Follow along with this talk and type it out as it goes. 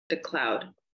the cloud.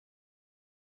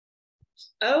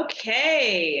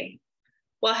 Okay.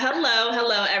 Well,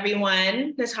 hello,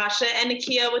 everyone. Natasha and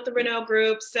Nakia with the Reneau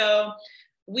Group. So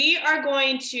we are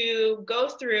going to go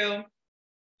through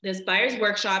this buyer's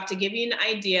workshop to give you an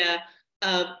idea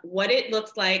of what it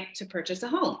looks like to purchase a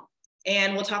home.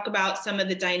 And we'll talk about some of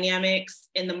the dynamics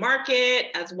in the market,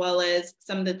 as well as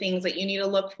some of the things that you need to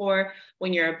look for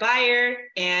when you're a buyer,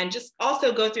 and just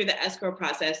also go through the escrow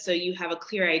process so you have a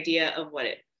clear idea of what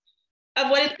it's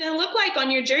going to look like on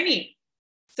your journey.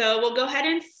 So we'll go ahead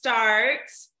and start.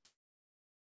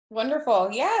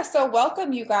 Wonderful. Yeah. So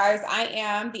welcome, you guys. I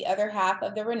am the other half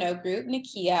of the Reneau Group,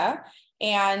 Nakia.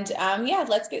 And yeah,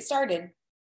 let's get started.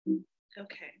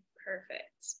 Okay, perfect.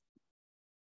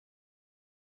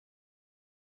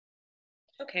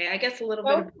 Okay, I guess a little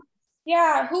bit.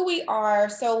 Yeah, who we are.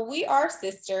 So we are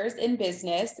sisters in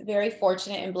business, very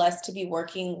fortunate and blessed to be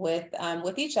working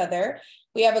with each other.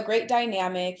 We have a great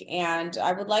dynamic, and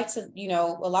I would like to,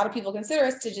 a lot of people consider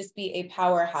us to just be a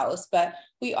powerhouse, but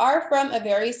we are from a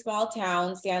very small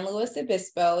town, San Luis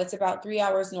Obispo. It's about 3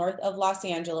 hours north of Los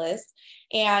Angeles.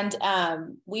 And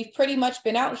we've pretty much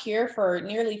been out here for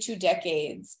nearly 2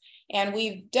 decades. And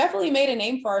we've definitely made a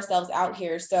name for ourselves out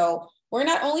here. So we're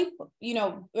not only,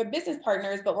 we're business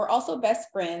partners, but we're also best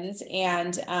friends.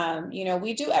 And,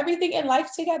 we do everything in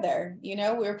life together. We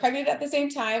were pregnant at the same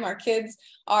time. Our kids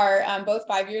are both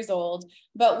 5 years old,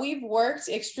 but we've worked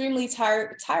extremely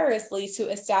tirelessly to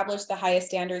establish the highest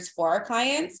standards for our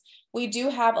clients. We do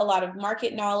have a lot of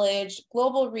market knowledge,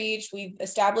 global reach. We've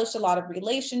established a lot of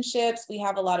relationships. We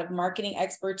have a lot of marketing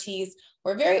expertise.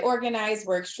 We're very organized.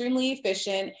 We're extremely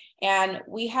efficient. And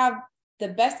we have the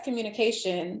best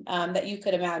communication that you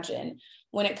could imagine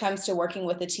when it comes to working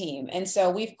with a team. And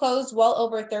so we've closed well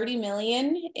over 30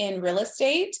 million in real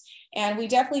estate, and we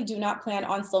definitely do not plan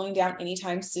on slowing down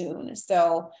anytime soon.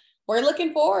 So we're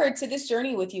looking forward to this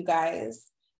journey with you guys.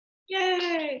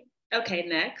 Yay. Okay,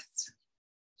 next.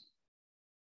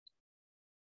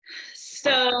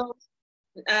 So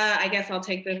I guess I'll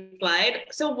take this slide.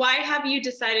 So why have you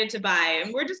decided to buy?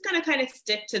 And we're just going to kind of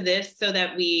stick to this so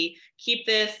that we keep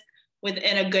this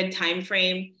within a good time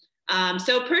frame.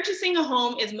 So purchasing a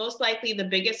home is most likely the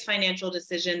biggest financial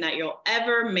decision that you'll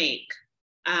ever make.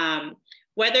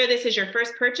 Whether this is your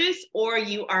first purchase or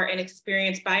you are an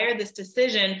experienced buyer, this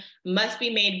decision must be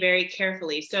made very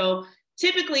carefully. So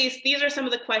typically, these are some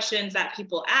of the questions that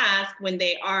people ask when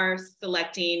they are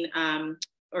selecting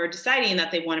or deciding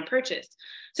that they want to purchase.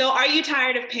 So are you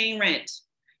tired of paying rent?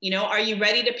 Are you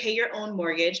ready to pay your own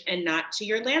mortgage and not to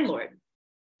your landlord?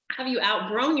 Have you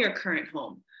outgrown your current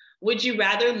home? Would you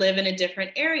rather live in a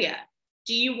different area?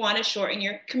 Do you want to shorten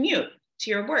your commute to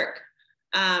your work?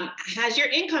 Has your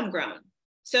income grown?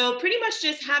 So pretty much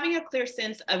just having a clear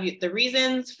sense of the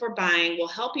reasons for buying will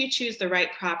help you choose the right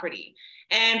property.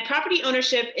 And property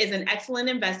ownership is an excellent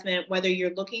investment, whether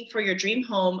you're looking for your dream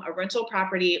home, a rental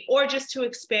property, or just to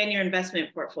expand your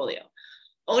investment portfolio.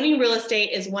 Owning real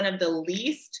estate is one of the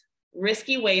least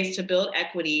risky ways to build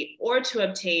equity or to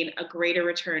obtain a greater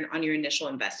return on your initial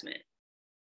investment.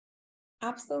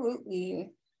 Absolutely.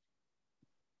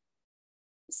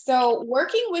 So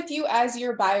working with you as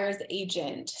your buyer's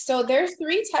agent. So there's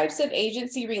 3 types of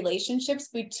agency relationships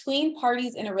between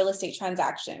parties in a real estate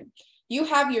transaction. You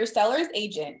have your seller's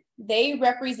agent. They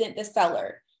represent the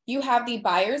seller. You have the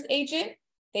buyer's agent.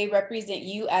 They represent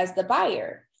you as the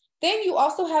buyer. Then you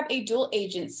also have a dual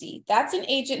agency. That's an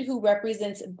agent who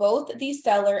represents both the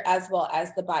seller as well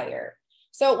as the buyer.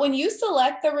 So when you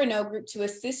select the Reneau Group to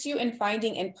assist you in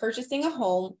finding and purchasing a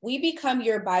home, we become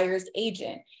your buyer's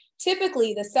agent.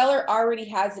 Typically, the seller already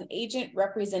has an agent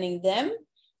representing them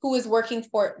who is working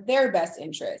for their best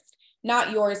interest,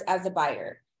 not yours as a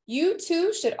buyer. You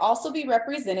too should also be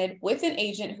represented with an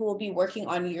agent who will be working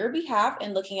on your behalf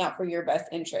and looking out for your best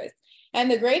interest. And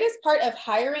the greatest part of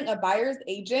hiring a buyer's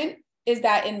agent is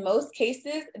that in most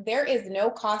cases, there is no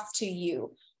cost to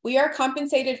you. We are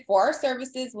compensated for our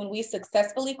services when we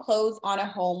successfully close on a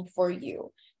home for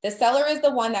you. The seller is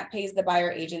the one that pays the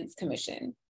buyer agent's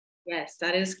commission. Yes,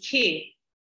 that is key.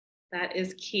 That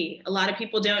is key. A lot of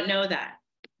people don't know that.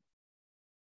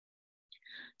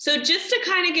 So just to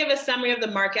kind of give a summary of the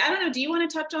market, I don't know, do you want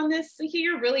to touch on this?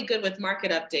 You're really good with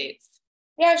market updates.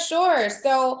 Yeah, sure.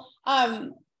 So,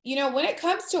 when it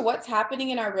comes to what's happening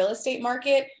in our real estate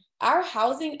market, our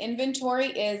housing inventory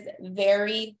is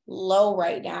very low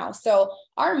right now. So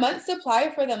our month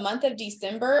supply for the month of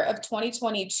December of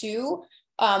 2022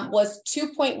 was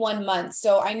 2.1 months.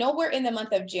 So I know we're in the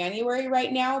month of January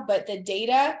right now, but the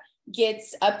data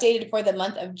gets updated for the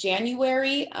month of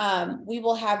January. We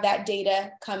will have that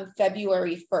data come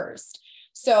February 1st.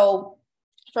 So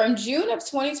From June of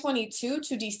 2022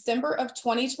 to December of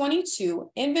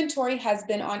 2022, inventory has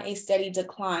been on a steady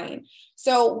decline.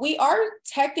 So we are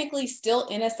technically still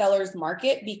in a seller's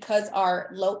market because our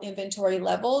low inventory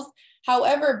levels.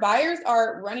 However, buyers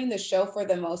are running the show for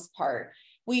the most part.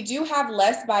 We do have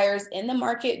less buyers in the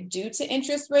market due to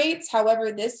interest rates.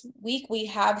 However, this week we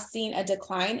have seen a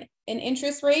decline in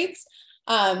interest rates.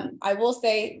 I will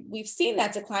say we've seen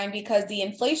that decline because the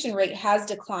inflation rate has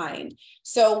declined.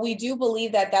 So we do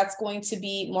believe that that's going to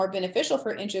be more beneficial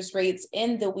for interest rates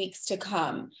in the weeks to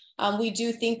come. We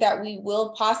do think that we will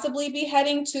possibly be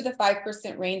heading to the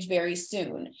 5% range very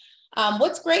soon.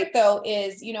 What's great though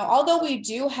is, although we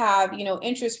do have,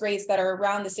 interest rates that are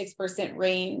around the 6%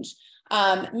 range,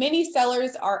 many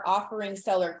sellers are offering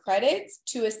seller credits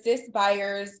to assist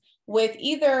buyers with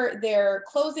either their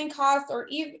closing costs or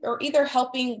either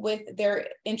helping with their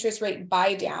interest rate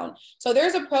buy down. So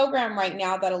there's a program right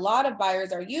now that a lot of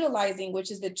buyers are utilizing,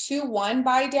 which is the 2-1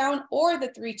 buy down or the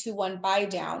 3-2-1 buy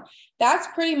down. That's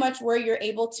pretty much where you're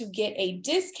able to get a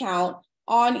discount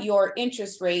on your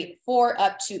interest rate for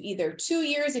up to either 2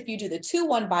 years if you do the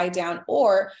 2-1 buy down,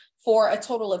 or for a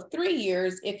total of 3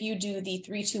 years if you do the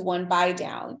 3-2-1 buy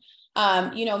down.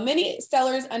 Many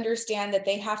sellers understand that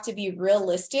they have to be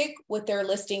realistic with their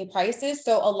listing prices.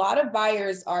 So a lot of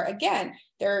buyers are, again,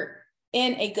 they're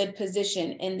in a good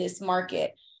position in this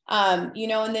market. And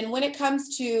then when it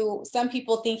comes to some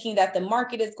people thinking that the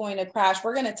market is going to crash,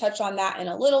 we're going to touch on that in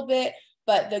a little bit.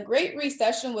 But the Great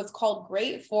Recession was called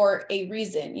great for a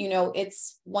reason.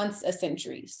 It's once a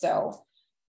century. So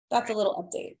that's a little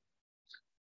update.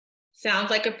 Sounds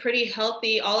like a pretty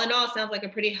healthy, all in all, sounds like a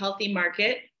pretty healthy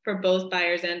market for both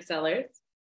buyers and sellers.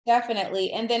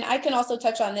 Definitely. And then I can also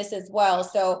touch on this as well.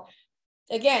 So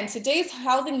again, today's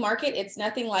housing market, it's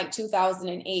nothing like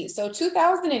 2008. So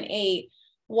 2008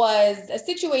 was a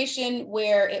situation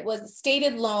where it was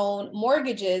stated loan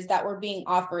mortgages that were being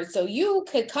offered. So you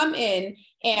could come in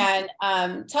and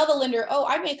tell the lender, oh,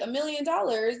 I make $1 million,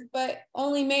 but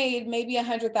only made maybe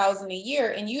 $100,000 a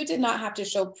year. And you did not have to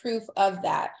show proof of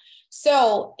that.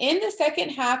 So in the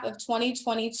second half of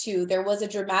 2022, there was a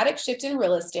dramatic shift in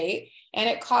real estate, and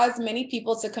it caused many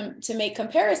people to make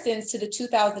comparisons to the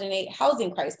 2008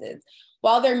 housing crisis.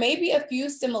 While there may be a few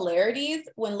similarities,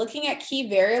 when looking at key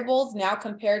variables now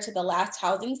compared to the last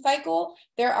housing cycle,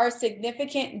 there are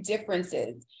significant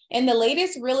differences. In the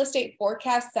latest Real Estate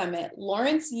Forecast Summit,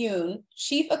 Lawrence Yun,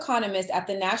 chief economist at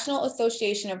the National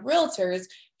Association of Realtors,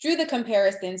 drew the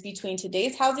comparisons between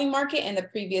today's housing market and the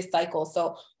previous cycle.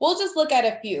 So we'll just look at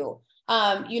a few.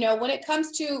 When it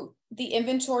comes to the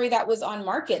inventory that was on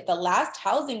market, the last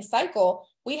housing cycle,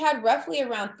 we had roughly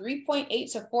around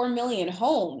 3.8 to 4 million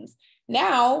homes.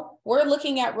 Now we're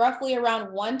looking at roughly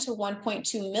around 1 to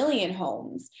 1.2 million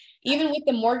homes. Even with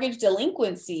the mortgage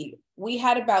delinquency, we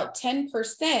had about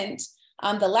 10%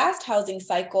 the last housing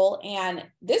cycle, and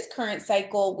this current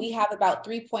cycle, we have about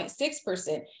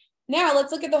 3.6%. Now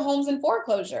let's look at the homes in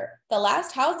foreclosure. The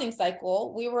last housing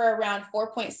cycle, we were around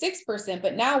 4.6%,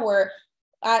 but now we're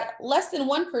at less than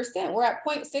 1%. We're at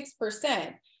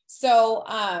 0.6%. So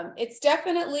it's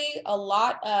definitely a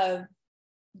lot of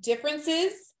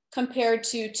differences compared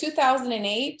to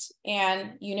 2008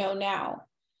 and, now.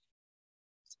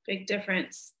 Big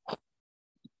difference.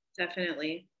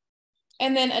 Definitely.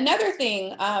 And then another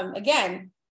thing,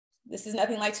 again, this is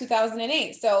nothing like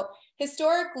 2008. So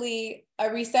historically, a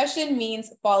recession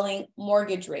means falling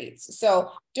mortgage rates.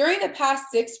 So during the past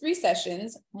 6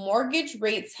 recessions, mortgage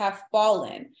rates have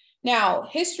fallen. Now,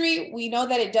 history, we know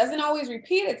that it doesn't always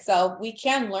repeat itself. We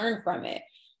can learn from it.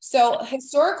 So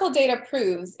historical data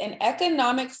proves an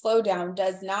economic slowdown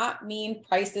does not mean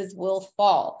prices will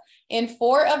fall. In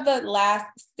 4 of the last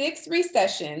 6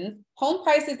 recessions, home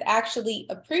prices actually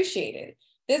appreciated.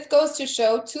 This goes to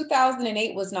show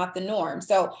 2008 was not the norm.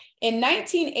 So in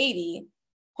 1980,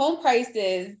 home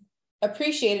prices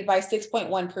appreciated by 6.1%.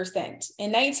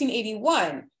 In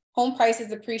 1981, home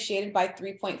prices appreciated by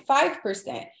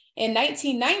 3.5%. In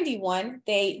 1991,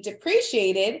 they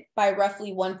depreciated by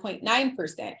roughly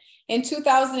 1.9%. In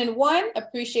 2001,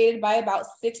 appreciated by about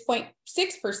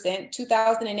 6.6%.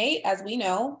 2008, as we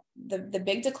know, the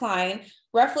big decline,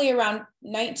 roughly around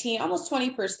 19, almost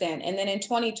 20%. And then in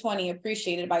 2020,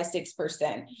 appreciated by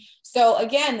 6%. So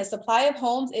again, the supply of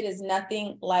homes, it is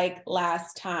nothing like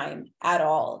last time at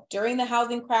all. During the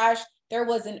housing crash, there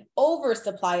was an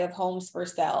oversupply of homes for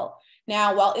sale.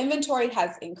 Now, while inventory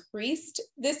has increased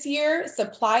this year,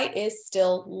 supply is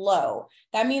still low.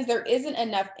 That means there isn't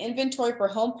enough inventory for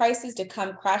home prices to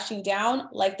come crashing down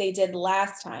like they did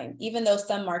last time, even though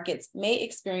some markets may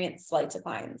experience slight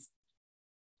declines.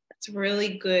 That's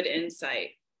really good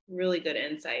insight. Really good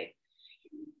insight.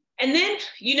 And then,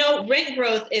 you know, rent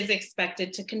growth is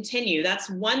expected to continue.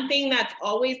 That's one thing that's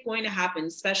always going to happen,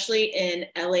 especially in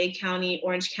LA County,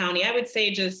 Orange County, I would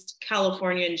say just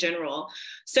California in general.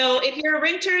 So if you're a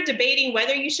renter debating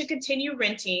whether you should continue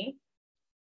renting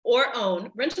or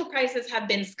own, rental prices have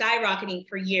been skyrocketing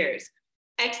for years.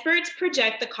 Experts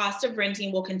project the cost of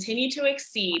renting will continue to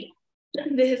exceed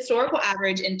the historical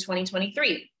average in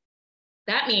 2023.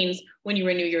 That means when you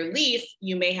renew your lease,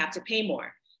 you may have to pay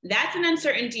more. That's an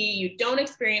uncertainty you don't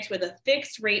experience with a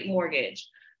fixed rate mortgage.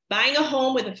 Buying a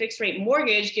home with a fixed rate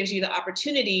mortgage gives you the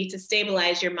opportunity to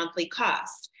stabilize your monthly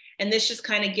cost. And this just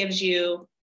kind of gives you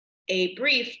a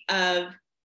brief of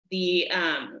the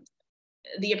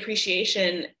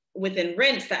appreciation within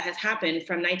rents that has happened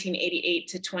from 1988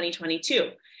 to 2022.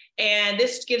 And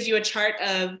this gives you a chart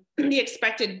of the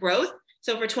expected growth.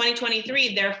 So for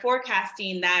 2023, they're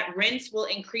forecasting that rents will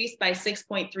increase by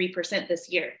 6.3% this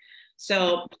year.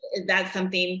 So that's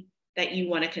something that you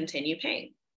want to continue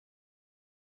paying.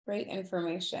 Great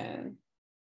information.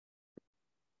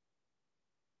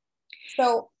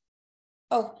 So,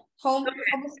 home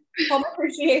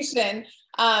appreciation.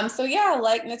 So yeah,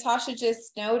 like Natasha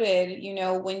just noted, you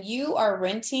know, when you are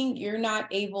renting, you're not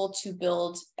able to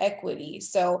build equity.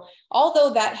 So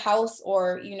although that house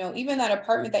or, you know, even that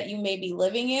apartment that you may be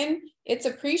living in, it's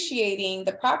appreciating,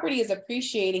 the property is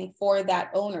appreciating for that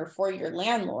owner, for your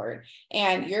landlord.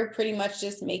 And you're pretty much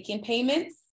just making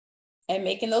payments and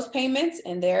making those payments,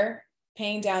 and they're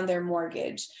paying down their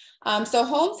mortgage. So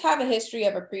homes have a history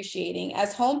of appreciating.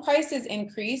 As home prices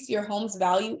increase, your home's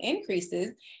value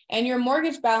increases and your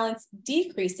mortgage balance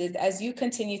decreases as you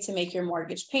continue to make your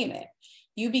mortgage payment.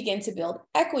 You begin to build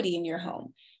equity in your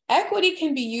home. Equity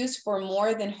can be used for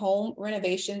more than home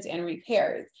renovations and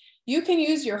repairs. You can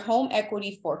use your home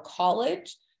equity for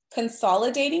college,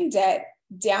 consolidating debt,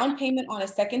 down payment on a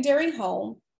secondary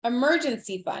home,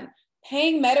 emergency fund,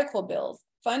 paying medical bills,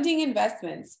 funding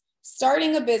investments,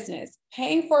 starting a business,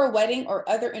 paying for a wedding or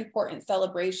other important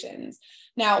celebrations.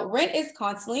 Now, rent is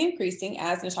constantly increasing,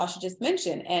 as Natasha just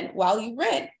mentioned, and while you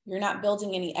rent, you're not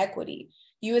building any equity.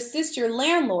 You assist your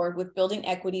landlord with building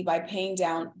equity by paying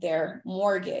down their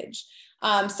mortgage.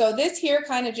 So this here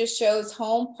kind of just shows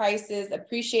home prices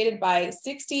appreciated by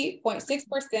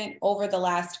 60.6% over the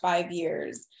last 5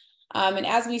 years. And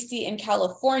as we see in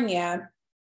California,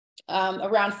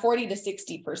 around 40 to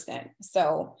 60%.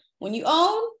 So when you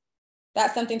own,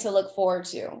 that's something to look forward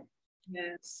to.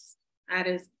 Yes, that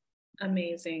is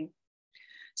amazing.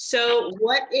 So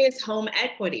what is home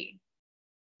equity?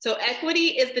 So equity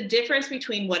is the difference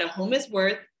between what a home is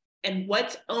worth and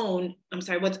what's owed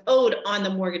on the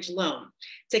mortgage loan.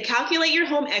 To calculate your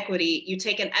home equity, you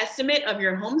take an estimate of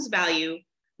your home's value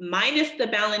minus the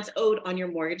balance owed on your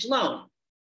mortgage loan.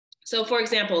 So for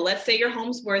example, let's say your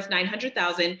home's worth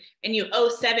 $900,000 and you owe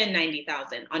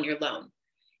 $790,000 on your loan.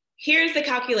 Here's the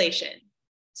calculation.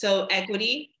 So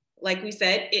equity, like we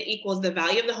said, it equals the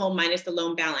value of the home minus the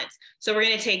loan balance. So we're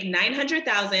going to take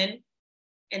 900,000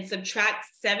 and subtract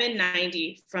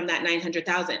 790 from that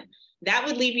 900,000. That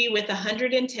would leave you with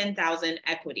 110,000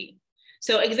 equity.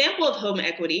 So example of home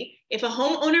equity, if a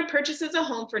homeowner purchases a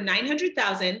home for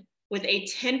 900,000 with a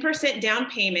 10% down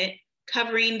payment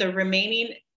covering the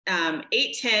remaining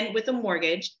 810 with a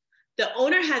mortgage, the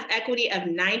owner has equity of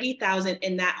 90,000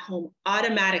 in that home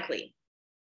automatically.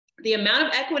 The amount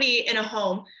of equity in a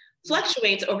home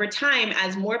fluctuates over time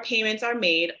as more payments are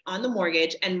made on the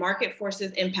mortgage and market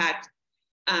forces impact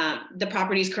the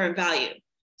property's current value.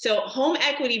 So home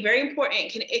equity, very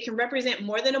important, it can represent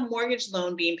more than a mortgage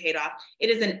loan being paid off. It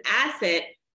is an asset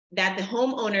that the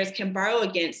homeowners can borrow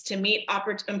against to meet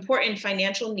important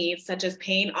financial needs, such as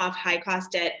paying off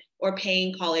high-cost debt or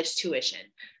paying college tuition.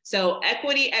 So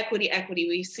equity, equity, equity.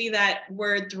 We see that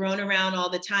word thrown around all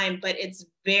the time, but it's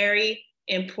very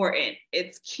important.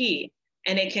 It's key,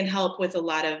 and it can help with a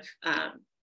lot of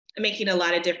making a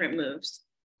lot of different moves.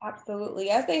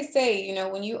 Absolutely. As they say, you know,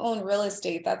 when you own real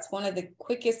estate, that's one of the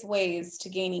quickest ways to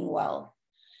gaining wealth.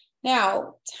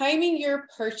 Now, timing your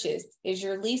purchase. Is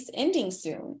your lease ending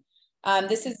soon?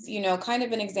 This is, you know, kind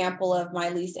of an example of my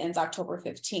lease ends October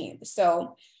 15th.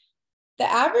 So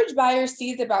the average buyer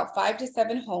sees about 5 to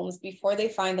 7 homes before they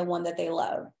find the one that they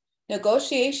love.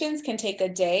 Negotiations can take a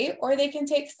day or they can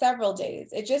take several days.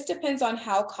 It just depends on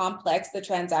how complex the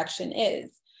transaction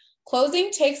is. Closing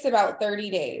takes about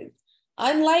 30 days.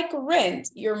 Unlike rent,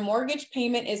 your mortgage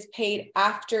payment is paid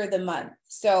after the month.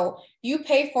 So you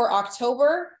pay for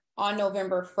October on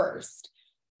November 1st.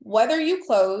 Whether you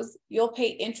close, you'll pay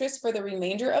interest for the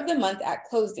remainder of the month at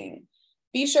closing.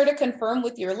 Be sure to confirm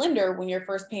with your lender when your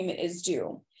first payment is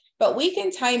due. but we can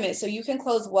time it so you can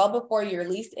close well before your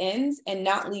lease ends and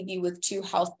not leave you with 2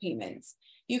 house payments.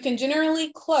 You can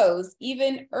generally close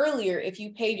even earlier if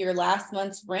you paid your last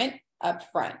month's rent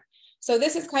up front. So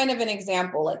this is kind of an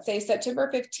example. Let's say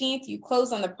September 15th, you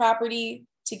close on the property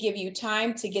to give you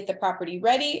time to get the property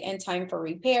ready and time for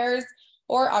repairs.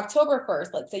 Or October 1st,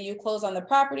 let's say you close on the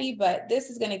property, but this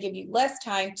is going to give you less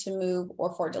time to move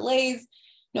or for delays.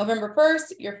 November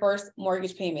 1st, your first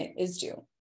mortgage payment is due.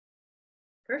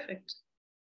 Perfect.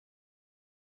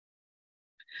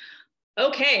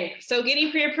 Okay, so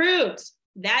getting pre-approved.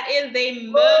 That is the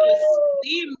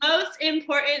most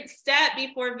important step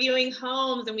before viewing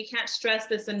homes, and we can't stress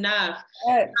this enough.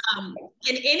 Yes.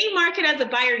 In any market as a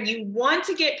buyer, you want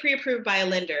to get pre-approved by a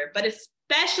lender, but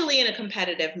especially in a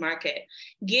competitive market.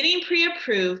 Getting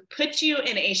pre-approved puts you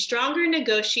in a stronger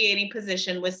negotiating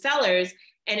position with sellers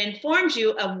and informs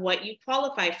you of what you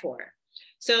qualify for.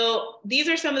 So these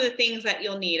are some of the things that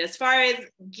you'll need. As far as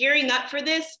gearing up for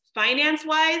this,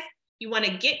 finance-wise, you want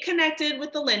to get connected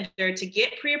with the lender to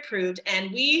get pre-approved. And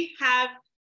we have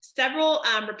several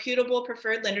reputable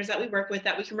preferred lenders that we work with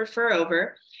that we can refer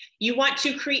over. You want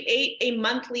to create a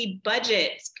monthly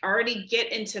budget, already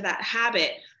get into that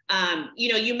habit.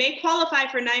 You may qualify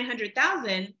for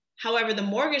 $900,000. However, the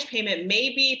mortgage payment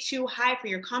may be too high for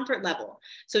your comfort level.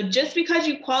 So just because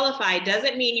you qualify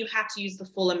doesn't mean you have to use the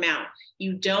full amount.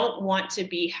 You don't want to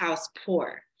be house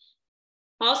poor.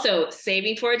 Also,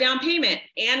 saving for a down payment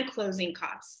and closing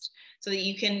costs so that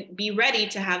you can be ready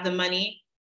to have the money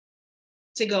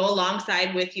to go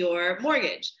alongside with your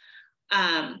mortgage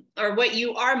or what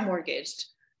you are mortgaged,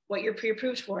 what you're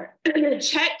pre-approved for.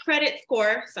 Check credit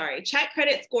score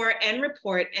and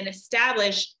report and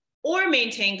establish or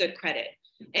maintain good credit.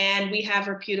 And we have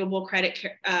reputable credit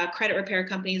repair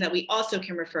companies that we also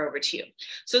can refer over to you.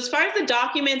 So as far as the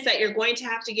documents that you're going to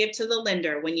have to give to the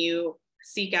lender when you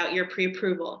seek out your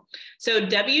pre-approval. So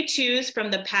W-2s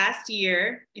from the past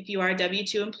year, if you are a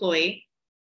W-2 employee,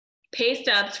 pay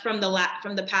stubs from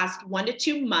the past 1 to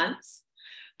 2 months,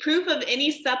 proof of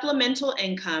any supplemental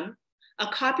income, a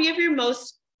copy of your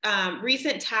most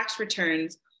recent tax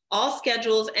returns, all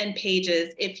schedules and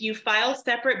pages. If you file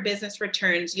separate business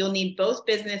returns, you'll need both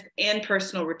business and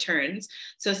personal returns.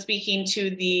 So speaking to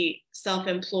the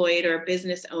self-employed or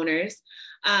business owners,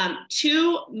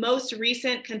 2 most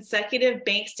recent consecutive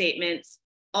bank statements,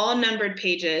 all numbered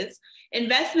pages,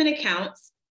 investment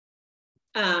accounts,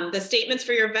 the statements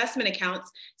for your investment accounts,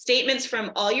 statements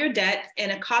from all your debts,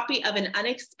 and a copy of an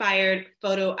unexpired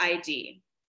photo ID,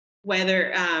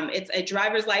 whether it's a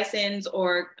driver's license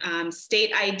or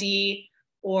state ID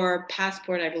or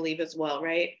passport, I believe as well,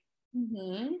 right?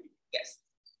 Mm-hmm. Yes.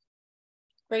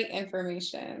 Great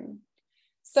information.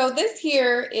 So this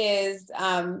here is,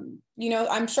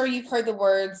 I'm sure you've heard the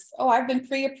words, oh, I've been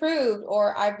pre-approved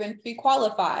or I've been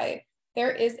pre-qualified.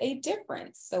 There is a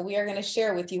difference. So we are going to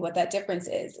share with you what that difference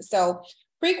is. So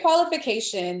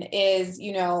pre-qualification is,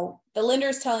 the lender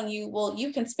is telling you, well,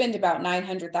 you can spend about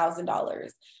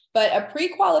 $900,000. But a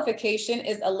pre-qualification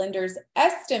is a lender's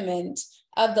estimate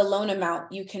of the loan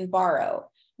amount you can borrow.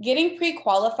 Getting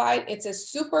pre-qualified, it's a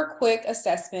super quick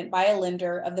assessment by a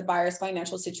lender of the buyer's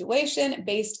financial situation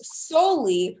based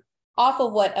solely off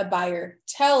of what a buyer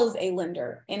tells a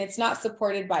lender, and it's not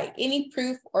supported by any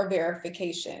proof or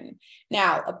verification.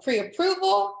 Now, a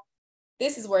pre-approval,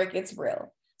 this is where it gets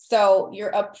real. So you're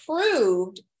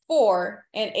approved for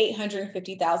an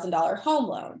 $850,000 home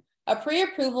loan. A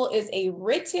pre-approval is a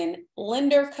written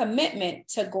lender commitment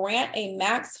to grant a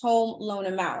max home loan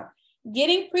amount.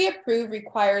 Getting pre-approved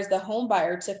requires the home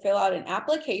buyer to fill out an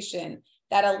application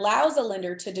that allows a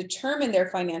lender to determine their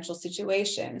financial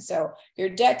situation. So your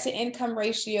debt to income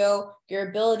ratio, your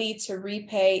ability to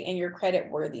repay, and your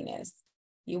credit worthiness.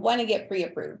 You want to get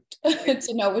pre-approved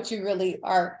to know what you really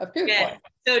are approved for.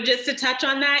 So just to touch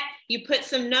on that, you put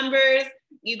some numbers,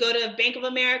 you go to Bank of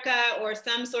America or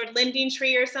some sort of lending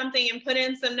tree or something and put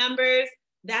in some numbers.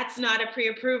 That's not a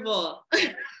pre-approval.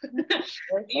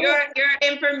 Your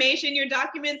information, your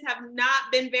documents have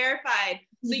not been verified.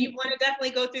 So you want to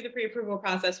definitely go through the pre-approval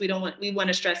process. We want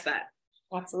to stress that.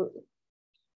 Absolutely.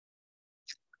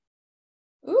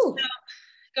 Ooh. So,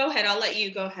 go ahead. I'll let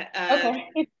you go ahead.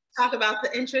 Okay. Talk about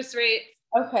the interest rates.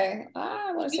 Okay.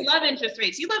 You love interest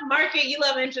rates. You love market. You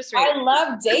love interest rates. I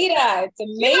love data. It's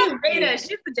amazing. You love data.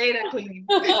 She's the data queen.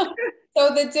 So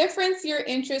the difference your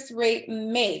interest rate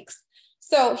makes.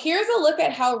 So here's a look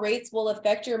at how rates will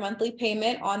affect your monthly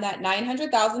payment on that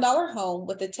 $900,000 home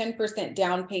with a 10%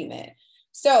 down payment.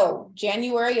 So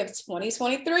January of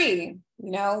 2023,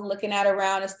 looking at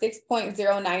around a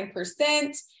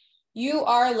 6.09%. you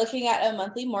are looking at a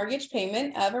monthly mortgage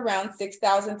payment of around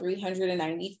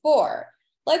 $6,394.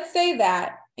 Let's say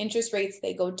that interest rates,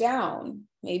 they go down.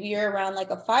 Maybe you're around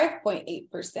like a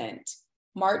 5.8%,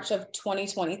 March of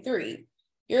 2023.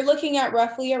 You're looking at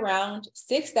roughly around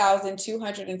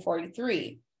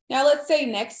 $6,243. Now, let's say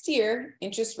next year,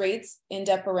 interest rates end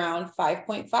up around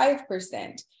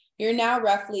 5.5%. You're now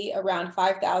roughly around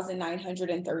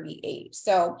 5,938.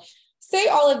 So say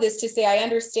all of this to say, I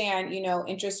understand,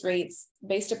 interest rates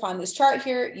based upon this chart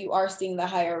here, you are seeing the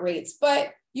higher rates,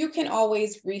 but you can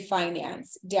always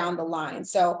refinance down the line.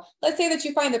 So let's say that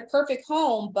you find the perfect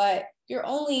home, but your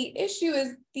only issue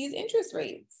is these interest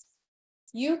rates.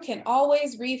 You can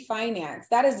always refinance.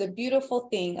 That is a beautiful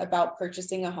thing about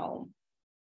purchasing a home.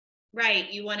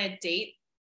 Right. You want to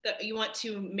you want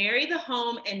to marry the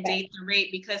home and date the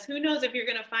rate, because who knows if you're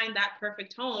going to find that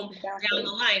perfect home down the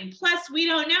line. Plus, we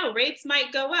don't know, rates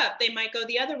might go up. They might go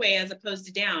the other way as opposed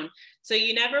to down. So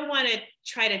you never want to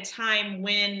try to time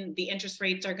when the interest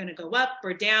rates are going to go up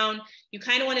or down. You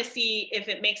kind of want to see if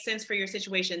it makes sense for your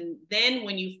situation then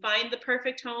when you find the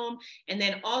perfect home, and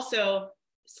then also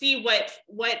see what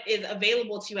is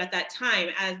available to you at that time.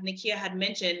 As Nakia had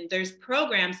mentioned, there's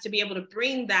programs to be able to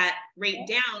bring that rate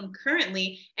down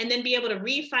currently and then be able to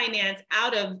refinance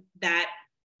out of that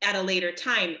at a later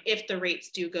time if the rates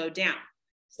do go down.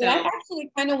 So I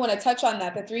actually kind of want to touch on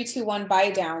that, the 3-2-1 buy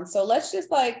down. So let's just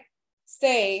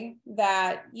say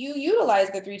that you utilize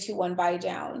the 3-2-1 buy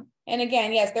down. And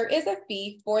again, yes, there is a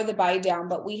fee for the buy down,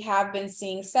 but we have been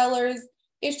seeing sellers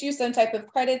issue some type of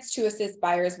credits to assist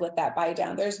buyers with that buy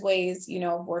down. There's ways,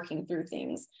 of working through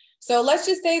things. So let's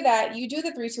just say that you do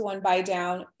the 3-2-1 buy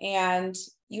down and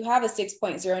you have a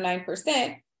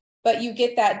 6.09%, but you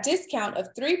get that discount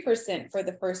of 3% for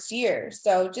the first year.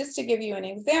 So just to give you an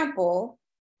example,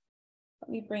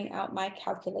 let me bring out my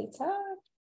calculator.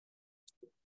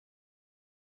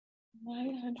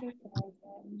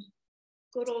 900,000.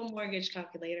 Good old mortgage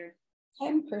calculator.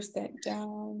 10%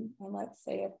 down, and let's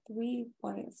say a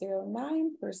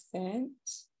 3.09%.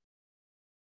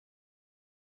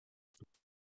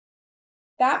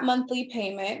 That monthly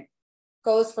payment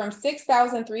goes from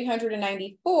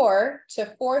 $6,394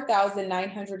 to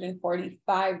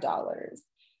 $4,945.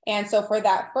 And so for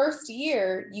that first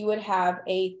year, you would have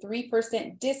a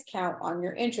 3% discount on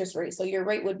your interest rate. So your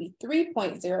rate would be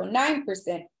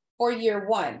 3.09% for year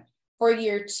one. For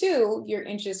year two, your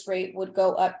interest rate would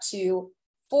go up to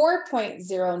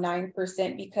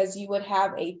 4.09% because you would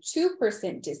have a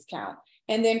 2% discount.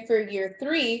 And then for year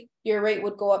three, your rate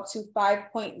would go up to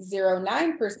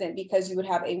 5.09% because you would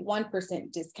have a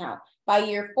 1% discount. By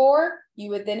year four,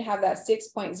 you would then have that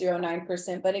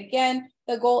 6.09%. But again,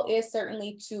 the goal is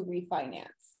certainly to refinance.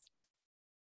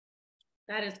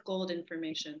 That is gold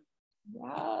information.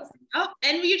 Yes. Oh,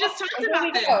 and you just talked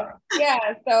about this.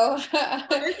 Yeah, so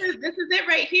this is it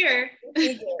right here. So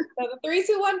the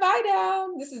 3-2-1 buy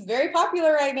down, this is very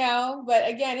popular right now, but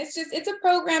again, it's a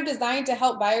program designed to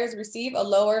help buyers receive a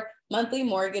lower monthly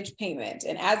mortgage payment.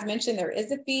 And as mentioned, there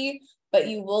is a fee, but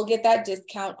you will get that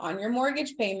discount on your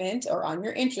mortgage payment or on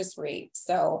your interest rate.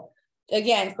 So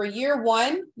again, for year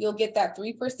one, you'll get that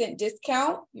 3%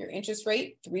 discount, your interest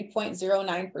rate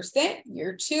 3.09%.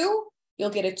 Year two, you'll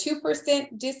get a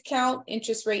 2% discount,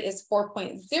 interest rate is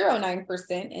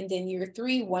 4.09%, and then year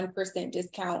three, 1%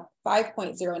 discount,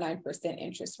 5.09%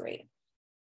 interest rate.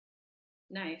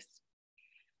 Nice.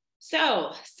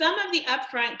 So some of the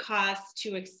upfront costs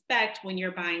to expect when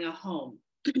you're buying a home.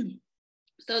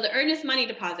 So the earnest money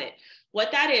deposit,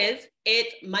 what that is,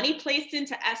 it's money placed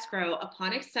into escrow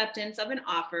upon acceptance of an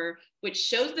offer, which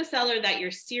shows the seller that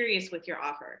you're serious with your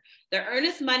offer. The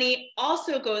earnest money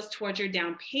also goes towards your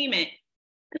down payment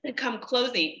come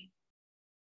closing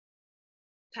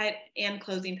and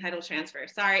closing title transfer.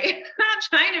 Sorry, I'm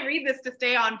trying to read this to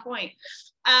stay on point.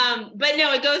 But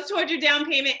no, it goes towards your down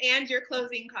payment and your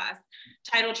closing costs,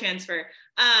 title transfer.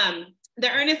 The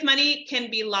earnest money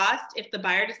can be lost if the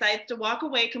buyer decides to walk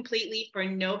away completely for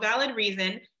no valid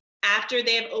reason after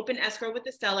they have opened escrow with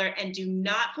the seller and do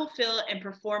not fulfill and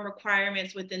perform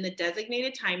requirements within the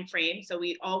designated time frame. So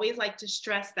we always like to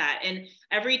stress that. And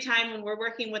every time when we're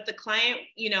working with the client,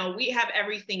 we have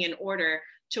everything in order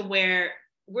to where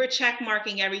we're check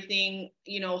marking everything,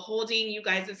 holding you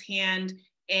guys' hand.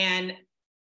 And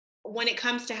when it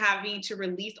comes to having to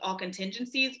release all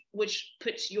contingencies, which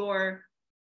puts your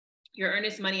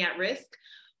earnest money at risk,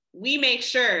 we make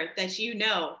sure that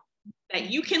that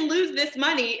you can lose this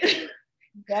money.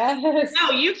 Yes.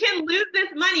 No, you can lose this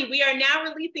money. We are now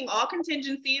releasing all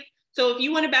contingencies. So if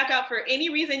you want to back out for any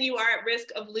reason, you are at risk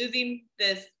of losing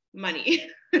this money.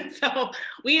 So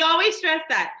we always stress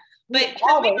that. But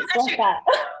always want that.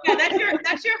 Yeah,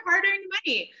 that's your hard-earned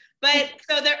money. But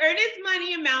so the earnest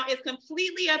money amount is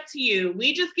completely up to you.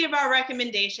 We just give our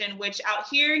recommendation, which out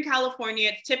here in California,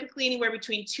 it's typically anywhere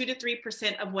between 2 to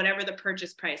 3% of whatever the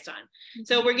purchase price on.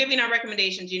 So we're giving our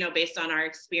recommendations, based on our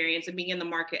experience and being in the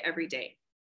market every day.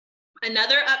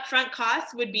 Another upfront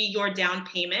cost would be your down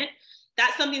payment.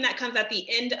 That's something that comes at the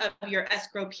end of your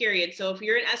escrow period. So if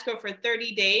you're in escrow for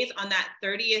 30 days, on that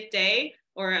 30th day,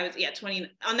 or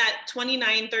on that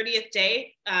 30th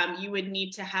day, you would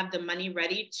need to have the money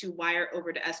ready to wire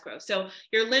over to escrow. So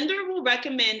your lender will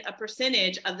recommend a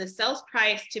percentage of the sales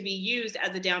price to be used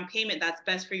as a down payment that's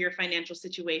best for your financial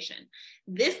situation.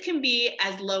 This can be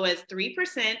as low as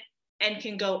 3% and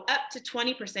can go up to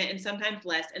 20% and sometimes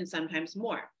less and sometimes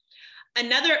more.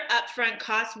 Another upfront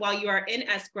cost while you are in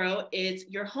escrow is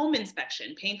your home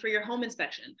inspection, paying for your home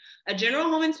inspection. A general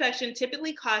home inspection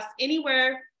typically costs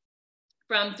anywhere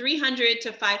from $300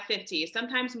 to $550,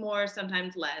 sometimes more,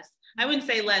 sometimes less. I wouldn't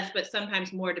say less, but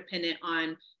sometimes more dependent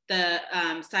on the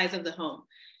size of the home.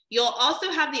 You'll also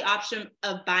have the option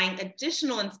of buying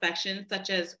additional inspections such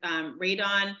as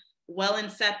radon, well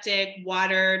and septic,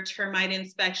 water, termite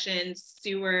inspections,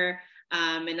 sewer,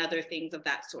 and other things of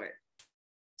that sort.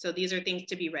 So these are things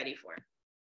to be ready for.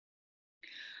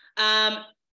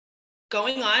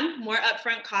 Going on, more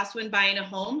upfront costs when buying a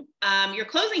home, your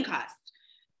closing costs.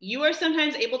 You are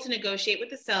sometimes able to negotiate with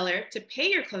the seller to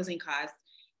pay your closing costs.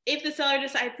 If the seller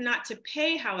decides not to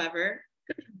pay, however,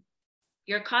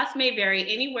 your costs may vary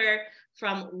anywhere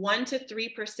from 1 to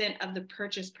 3% of the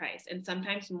purchase price, and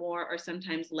sometimes more or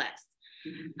sometimes less.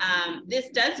 This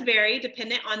does vary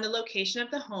dependent on the location of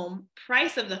the home,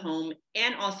 price of the home,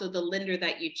 and also the lender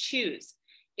that you choose.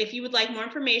 If you would like more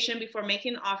information before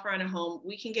making an offer on a home,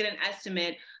 we can get an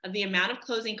estimate of the amount of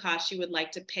closing costs you would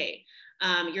like to pay.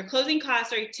 Your closing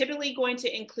costs are typically going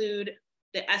to include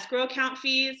the escrow account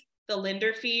fees, the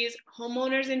lender fees,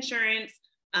 homeowners insurance,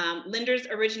 lender's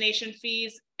origination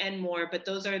fees, and more, but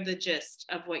those are the gist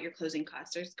of what your closing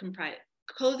costs are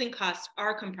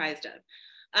comprised of.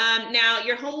 Now,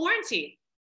 your home warranty.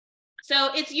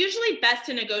 So it's usually best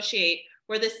to negotiate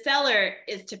where the seller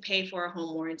is to pay for a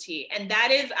home warranty. And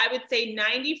that is, I would say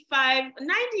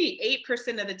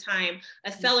 98% of the time,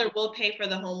 a seller will pay for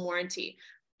the home warranty.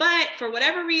 But for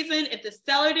whatever reason, if the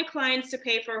seller declines to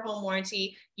pay for a home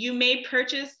warranty, you may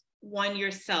purchase one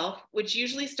yourself, which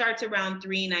usually starts around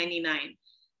 $399.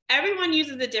 Everyone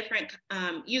uses a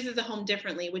home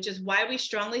differently, which is why we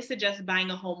strongly suggest buying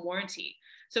a home warranty.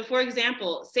 So for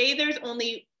example, say there's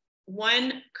only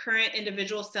one current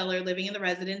individual seller living in the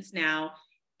residence now,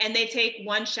 and they take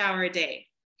 1 shower a day.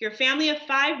 Your family of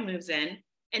 5 moves in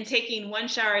and taking 1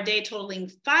 shower a day,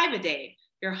 totaling 5 a day.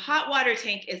 Your hot water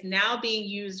tank is now being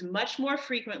used much more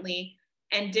frequently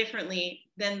and differently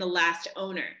than the last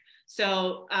owner.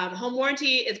 So home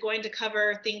warranty is going to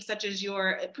cover things such as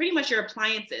pretty much your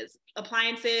appliances,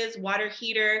 water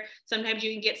heater. Sometimes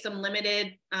you can get some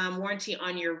limited warranty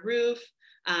on your roof,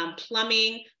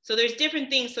 plumbing. So there's different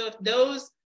things. So if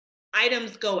those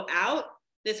items go out,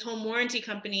 this home warranty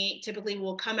company typically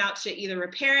will come out to either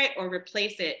repair it or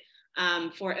replace it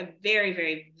for a very,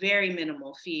 very, very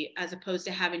minimal fee, as opposed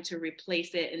to having to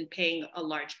replace it and paying a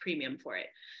large premium for it.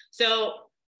 So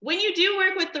when you do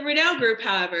work with the Reneau Group,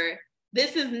 however,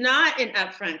 this is not an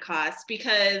upfront cost,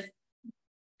 because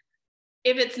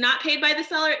if it's not paid by the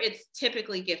seller, it's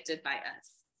typically gifted by us.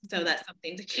 So that's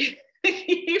something to keep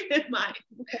in mind.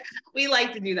 We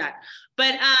like to do that.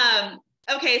 But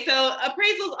okay, so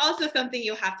appraisal is also something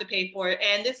you'll have to pay for.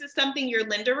 And this is something your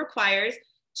lender requires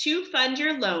to fund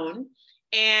your loan.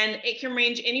 And it can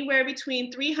range anywhere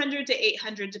between $300 to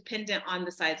 $800, dependent on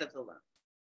the size of the loan.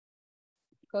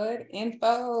 Good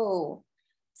info.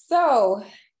 So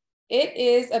it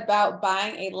is about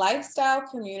buying a lifestyle,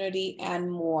 community,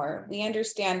 and more. We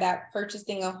understand that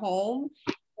purchasing a home,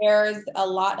 there's a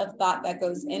lot of thought that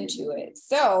goes into it.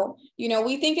 So,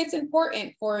 we think it's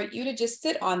important for you to just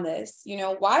sit on this.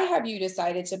 Why have you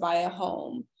decided to buy a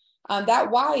home?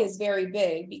 That why is very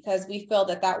big, because we feel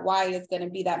that why is going to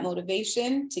be that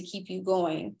motivation to keep you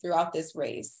going throughout this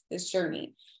race, this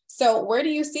journey. So where do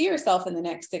you see yourself in the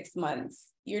next 6 months?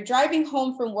 You're driving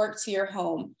home from work to your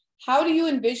home. How do you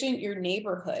envision your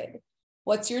neighborhood?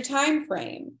 What's your time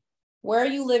frame? Where are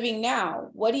you living now?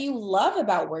 What do you love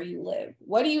about where you live?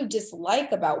 What do you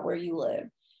dislike about where you live?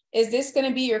 Is this going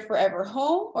to be your forever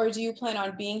home, or do you plan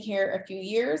on being here a few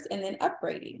years and then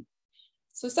upgrading?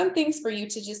 So some things for you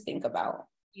to just think about.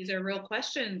 These are real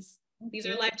questions. These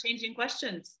are life-changing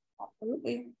questions.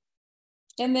 Absolutely.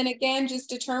 And then again, just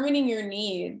determining your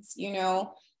needs.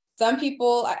 Some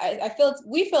people,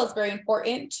 we feel it's very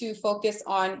important to focus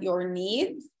on your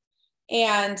needs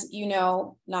and,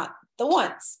 not the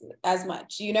wants as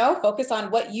much, focus on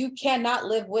what you cannot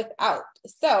live without.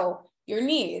 So your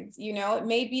needs, it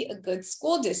may be a good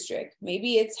school district.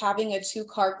 Maybe it's having a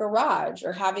 2-car garage,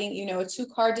 or having, a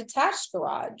 2-car detached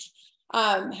garage,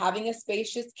 having a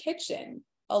spacious kitchen,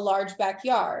 a large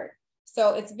backyard.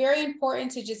 So it's very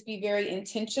important to just be very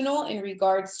intentional in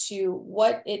regards to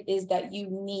what it is that you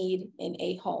need in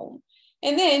a home.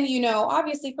 And then,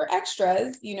 obviously for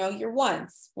extras, your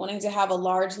wants, wanting to have a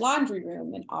large laundry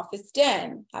room, an office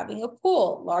den, having a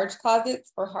pool, large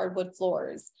closets, or hardwood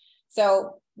floors.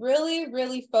 So really,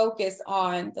 really focus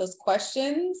on those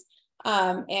questions,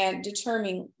 and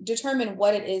determine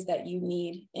what it is that you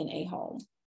need in a home.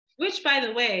 Which, by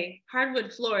the way,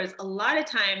 hardwood floors, a lot of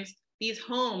times these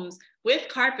homes with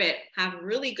carpet have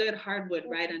really good hardwood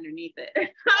right underneath it.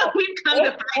 We've come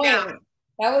to find out.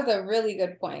 That was a really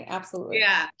good point. Absolutely.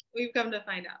 Yeah, we've come to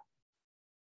find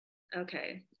out.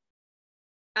 Okay.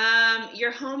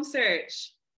 Your home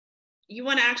search. You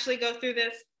want to actually go through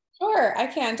this? Sure, I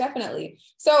can, definitely.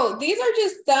 So these are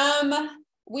just some,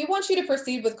 we want you to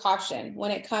proceed with caution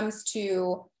when it comes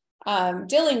to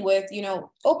dealing with,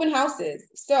 open houses.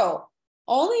 So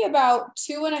only about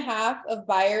 2.5 of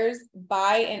buyers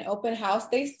buy an open house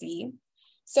they see.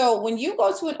 So when you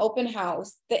go to an open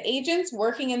house, the agents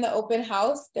working in the open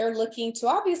house, they're looking to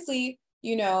obviously,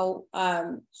 hold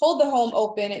the home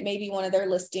open. It may be one of their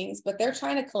listings, but they're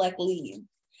trying to collect leads.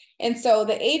 And so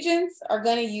the agents are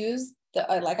going to use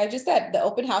like I just said, the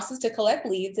open houses to collect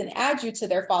leads and add you to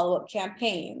their follow-up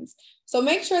campaigns. So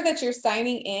make sure that you're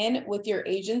signing in with your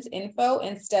agent's info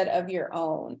instead of your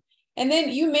own. And then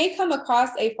you may come across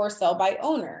a for sale by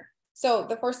owner. So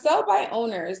the for sale by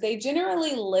owners, they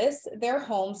generally list their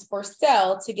homes for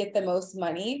sale to get the most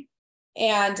money.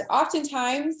 And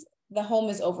oftentimes the home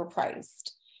is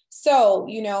overpriced. So,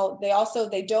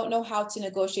 they don't know how to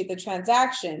negotiate the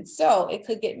transaction. So it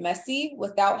could get messy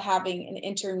without having an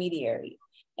intermediary.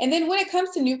 And then when it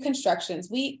comes to new constructions,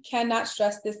 we cannot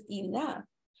stress this enough.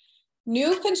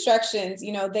 New constructions,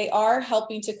 they are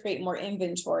helping to create more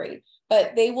inventory,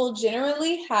 but they will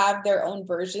generally have their own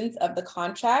versions of the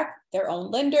contract, their own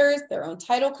lenders, their own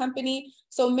title company.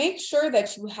 So make sure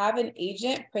that you have an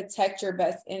agent protect your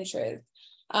best interest.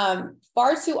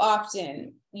 Far too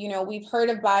often, we've heard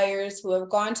of buyers who have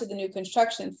gone to the new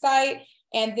construction site,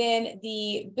 and then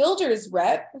the builder's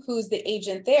rep, who's the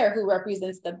agent there who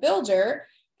represents the builder,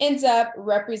 ends up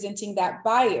representing that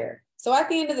buyer. So at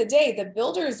the end of the day, the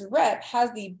builder's rep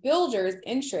has the builder's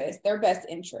interest, their best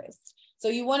interest. So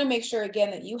you want to make sure,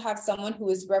 again, that you have someone who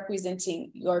is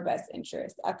representing your best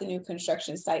interest at the new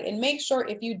construction site. And make sure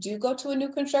if you do go to a new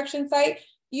construction site,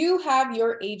 you have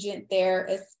your agent there,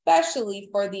 especially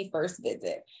for the first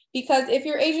visit. Because if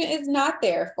your agent is not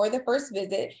there for the first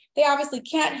visit, they obviously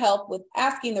can't help with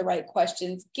asking the right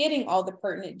questions, getting all the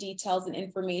pertinent details and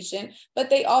information, but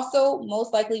they also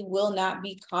most likely will not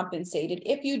be compensated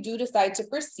if you do decide to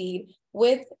proceed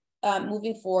with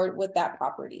moving forward with that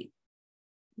property.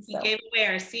 You gave away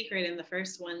our secret in the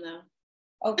first one, though.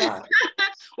 Oh, God.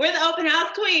 We're the open house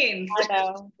queens. I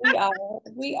know.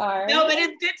 We are. No, but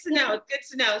it's good to know. It's good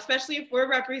to know, especially if we're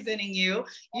representing you.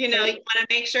 You want to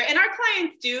make sure, and our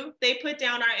clients do. They put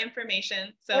down our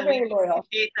information, so we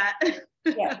appreciate that.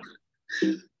 Yeah.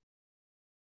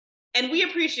 And we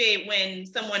appreciate when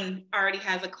someone already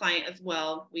has a client as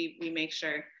well. We make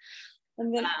sure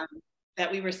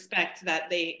that we respect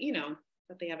that they,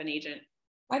 that they have an agent.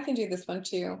 I can do this one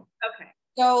too. Okay.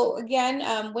 So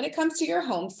again, when it comes to your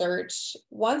home search,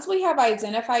 once we have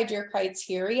identified your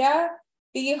criteria,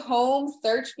 the home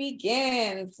search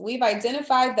begins. We've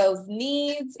identified those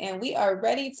needs and we are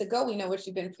ready to go. We know what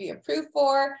you've been pre-approved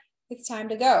for. It's time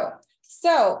to go.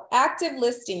 So active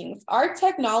listings, our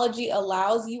technology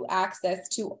allows you access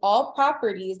to all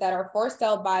properties that are for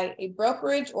sale by a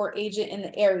brokerage or agent in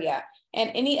the area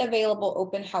and any available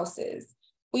open houses.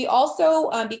 We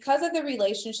also, because of the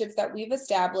relationships that we've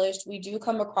established, we do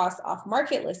come across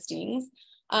off-market listings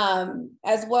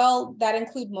as well that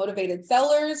include motivated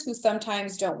sellers who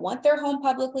sometimes don't want their home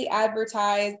publicly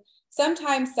advertised.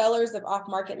 Sometimes sellers of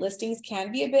off-market listings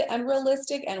can be a bit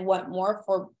unrealistic and want more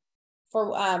for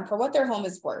what their home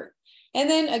is worth. And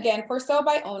then again, for sale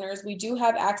by owners, we do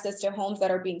have access to homes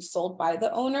that are being sold by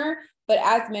the owner. But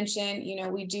as mentioned,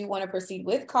 we do want to proceed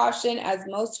with caution as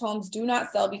most homes do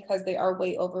not sell because they are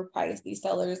way overpriced. These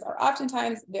sellers are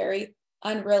oftentimes very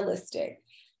unrealistic.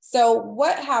 So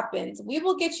what happens? We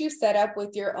will get you set up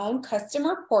with your own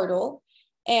customer portal,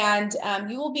 and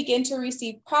you will begin to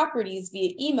receive properties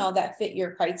via email that fit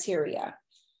your criteria.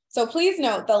 So please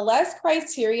note, the less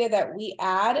criteria that we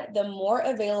add, the more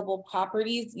available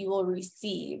properties you will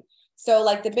receive. So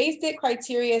like the basic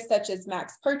criteria such as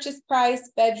max purchase price,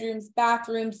 bedrooms,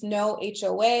 bathrooms, no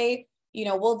HOA,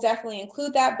 we'll definitely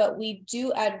include that, but we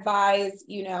do advise,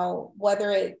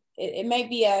 whether it might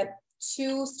be a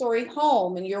 2-story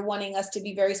home and you're wanting us to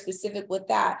be very specific with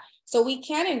that. So we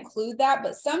can include that,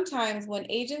 but sometimes when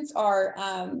agents are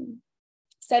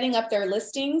setting up their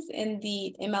listings in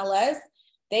the MLS,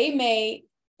 they may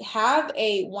have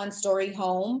a 1-story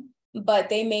home, but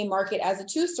they may mark it as a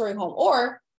 2-story home.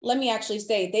 Or let me actually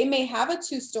say, they may have a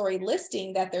 2-story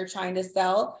listing that they're trying to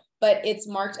sell, but it's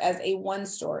marked as a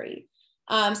 1-story.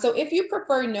 So if you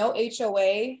prefer no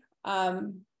HOA,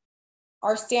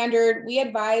 our standard, we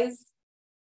advise,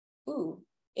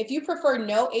 if you prefer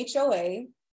no HOA,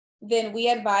 then we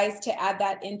advise to add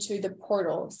that into the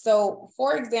portal. So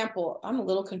for example, I'm a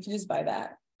little confused by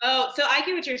that. Oh, so I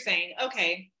get what you're saying.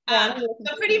 Okay. So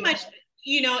pretty much,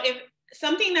 if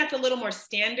something that's a little more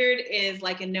standard is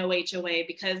like a no HOA,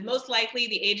 because most likely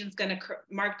the agent's going to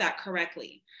mark that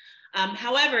correctly.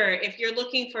 However, if you're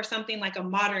looking for something like a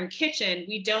modern kitchen,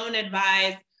 we don't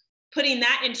advise putting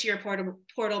that into your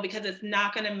portal because it's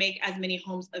not going to make as many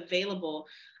homes available.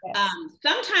 Yes.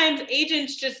 Sometimes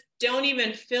agents just don't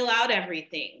even fill out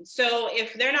everything. So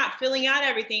if they're not filling out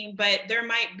everything, but there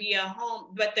might be a home,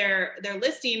 but their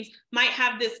listings might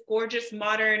have this gorgeous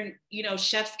modern,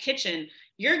 chef's kitchen.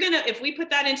 If we put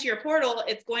that into your portal,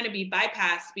 it's going to be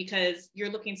bypassed because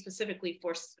you're looking specifically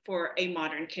for a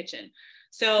modern kitchen.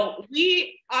 So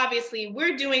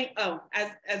we're doing,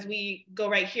 as we go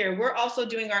right here, we're also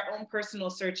doing our own personal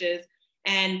searches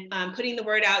and putting the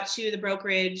word out to the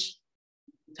brokerage,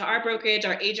 to our brokerage,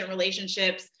 our agent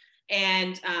relationships,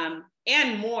 and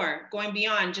more, going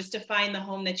beyond just to find the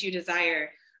home that you desire.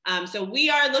 So we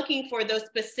are looking for those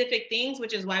specific things,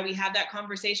 which is why we have that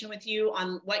conversation with you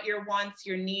on what your wants,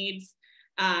 your needs,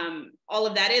 all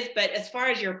of that is. But as far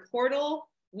as your portal,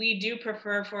 we do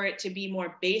prefer for it to be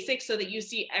more basic so that you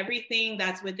see everything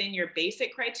that's within your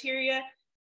basic criteria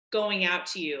going out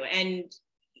to you. And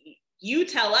you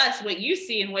tell us what you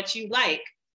see and what you like,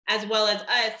 as well as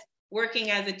us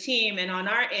working as a team. And on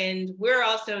our end, we're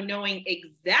also knowing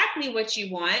exactly what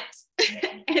you want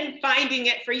and finding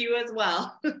it for you as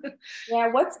well. Yeah,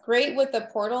 what's great with the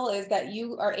portal is that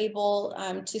you are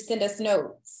able to send us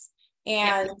notes.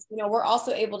 And, we're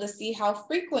also able to see how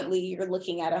frequently you're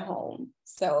looking at a home.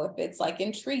 So if it's like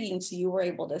intriguing to you, we're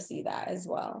able to see that as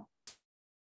well.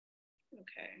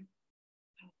 Okay.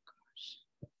 Oh,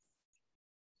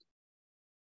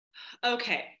 gosh.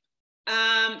 Okay.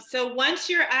 So once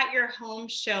you're at your home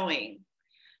showing,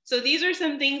 so these are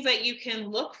some things that you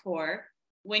can look for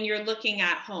when you're looking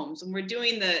at homes and we're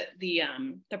doing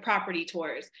the property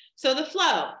tours. So the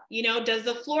flow, does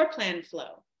the floor plan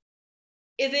flow?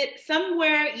 Is it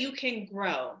somewhere you can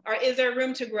grow, or is there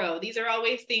room to grow? These are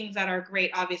always things that are great.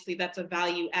 Obviously, that's a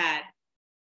value add.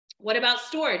 What about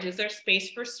storage? Is there space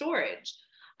for storage?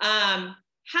 How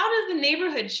does the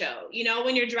neighborhood show?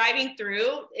 When you're driving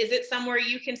through, is it somewhere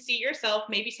you can see yourself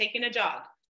maybe taking a jog?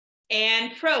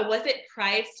 And pro, was it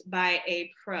priced by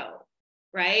a pro,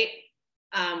 right?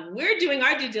 We're doing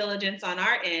our due diligence on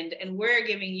our end and we're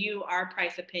giving you our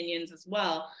price opinions as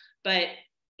well. But,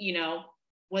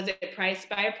 was it priced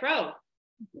by a pro?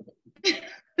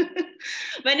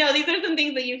 But no, these are some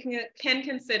things that you can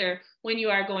consider when you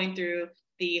are going through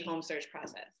the home search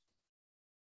process.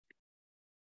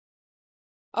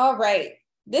 All right.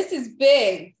 This is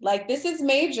big. Like, this is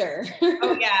major.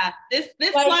 Oh yeah. This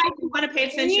slide you want to pay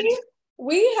attention to.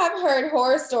 We have heard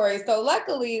horror stories. So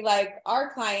luckily, like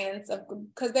our clients,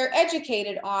 because they're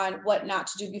educated on what not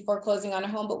to do before closing on a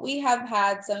home, but we have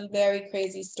had some very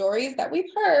crazy stories that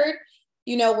we've heard,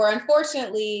 where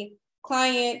unfortunately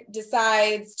client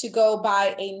decides to go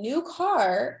buy a new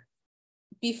car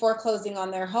before closing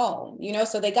on their home,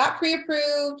 so they got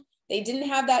pre-approved, they didn't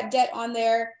have that debt on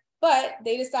there, but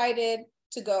they decided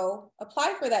to go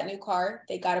apply for that new car.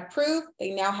 They got approved, they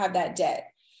now have that debt.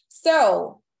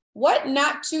 So what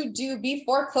not to do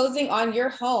before closing on your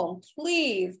home?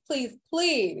 Please, please,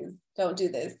 please don't do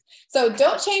this. So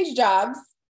don't change jobs,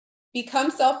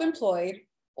 become self-employed,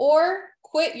 or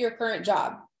quit your current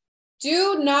job.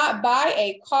 Do not buy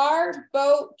a car,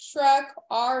 boat, truck,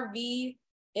 RV,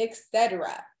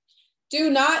 etc. Do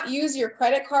not use your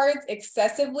credit cards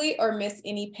excessively or miss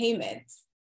any payments.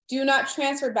 Do not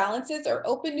transfer balances or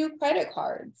open new credit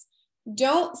cards.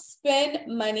 Don't spend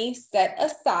money set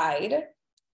aside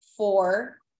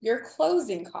for your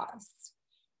closing costs.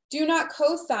 Do not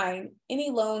co-sign any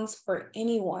loans for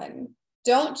anyone.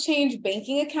 Don't change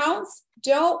banking accounts.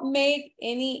 Don't make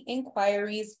any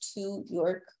inquiries to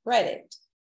your credit.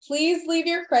 Please leave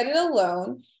your credit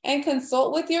alone and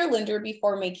consult with your lender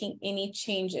before making any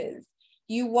changes.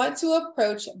 You want to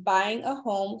approach buying a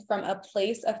home from a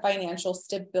place of financial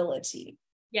stability.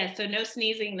 Yes, so no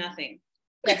sneezing, nothing.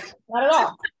 Yes, not at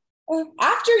all.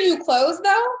 After you close,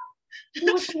 though,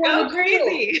 do what you want to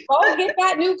crazy. do. Go get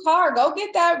that new car. Go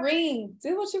get that ring.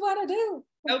 Do what you want to do.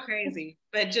 Go crazy,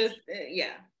 but just,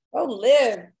 yeah. Go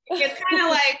live. It's kind of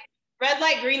like red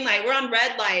light, green light. We're on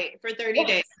red light for 30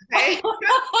 days, okay?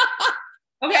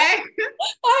 Okay?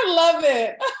 I love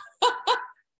it.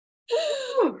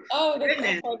 Oh, that's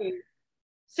goodness. so funny.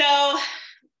 So,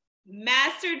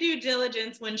 master due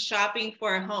diligence when shopping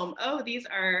for a home. Oh, these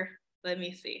are, let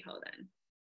me see, hold on.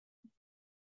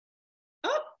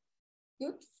 Oh,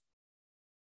 oops.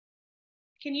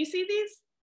 Can you see these?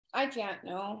 I can't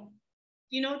know.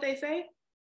 You know what they say?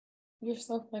 You're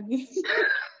so funny.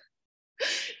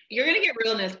 You're gonna get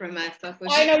realness from us.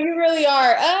 I know you really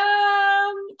are.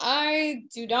 I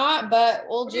do not, but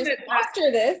we'll just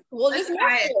master this. We'll just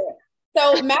master it.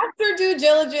 So, master due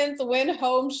diligence when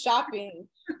home shopping.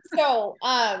 So,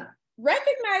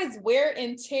 recognize wear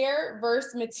and tear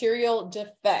versus material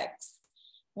defects.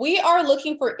 We are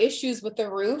looking for issues with the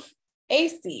roof,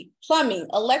 AC, plumbing,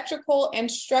 electrical, and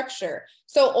structure.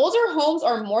 So older homes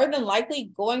are more than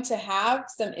likely going to have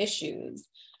some issues.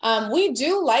 We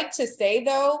do like to say,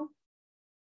 though,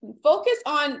 focus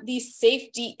on these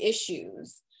safety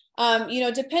issues.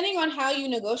 Depending on how you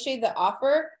negotiate the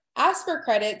offer, ask for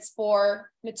credits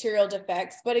for material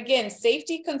defects. But again,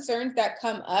 safety concerns that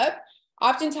come up,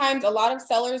 oftentimes a lot of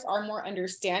sellers are more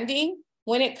understanding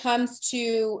when it comes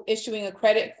to issuing a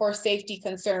credit for safety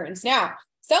concerns. Now,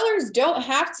 sellers don't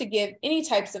have to give any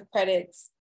types of credits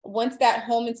once that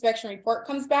home inspection report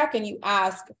comes back and you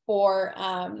ask for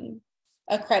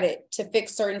a credit to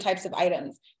fix certain types of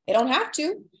items. They don't have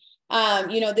to.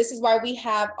 This is why we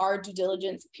have our due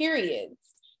diligence periods.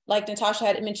 Like Natasha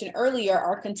had mentioned earlier,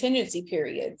 our contingency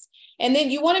periods. And then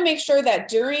you want to make sure that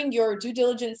during your due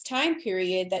diligence time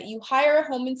period that you hire a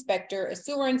home inspector, a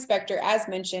sewer inspector, as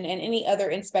mentioned, and any other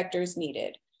inspectors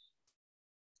needed.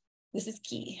 This is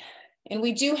key. And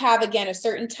we do have, again, a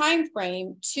certain time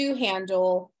frame to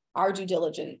handle our due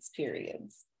diligence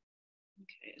periods.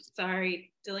 Okay,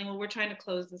 sorry, Dylan, we're trying to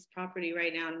close this property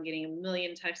right now. I'm getting a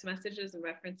million text messages in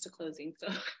reference to closing. So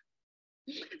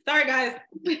sorry, guys.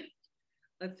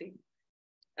 Let's see.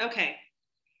 Okay.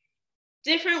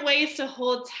 Different ways to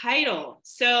hold title.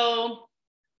 So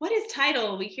what is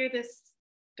title? We hear this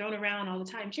thrown around all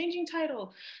the time, changing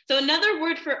title. So another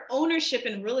word for ownership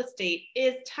in real estate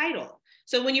is title.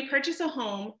 So when you purchase a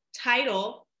home,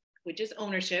 title, which is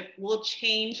ownership, will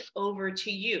change over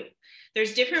to you.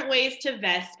 There's different ways to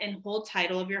vest and hold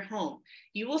title of your home.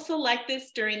 You will select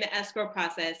this during the escrow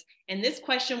process, and this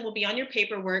question will be on your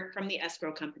paperwork from the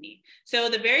escrow company. So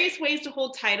the various ways to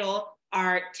hold title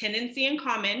are tenancy in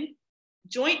common,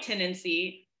 joint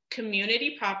tenancy,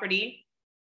 community property,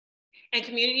 and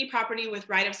community property with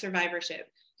right of survivorship.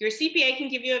 Your CPA can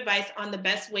give you advice on the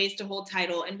best ways to hold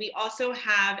title. And we also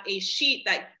have a sheet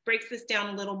that breaks this down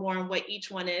a little more on what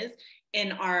each one is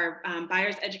in our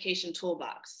buyer's education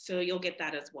toolbox. So you'll get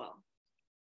that as well.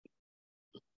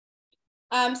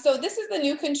 So this is the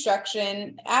new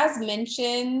construction. As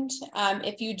mentioned,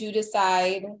 if you do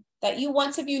decide that you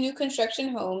want to view new construction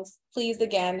homes, please,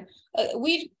 again,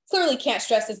 we clearly can't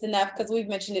stress this enough because we've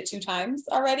mentioned it 2 times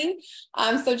already.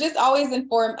 So just always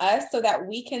inform us so that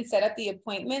we can set up the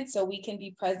appointment so we can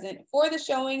be present for the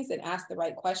showings and ask the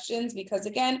right questions, because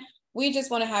again, we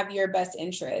just want to have your best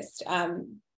interest.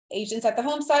 Agents at the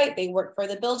home site, they work for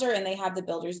the builder and they have the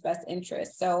builder's best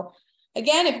interest. So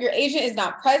again, if your agent is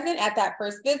not present at that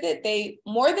first visit, they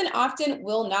more than often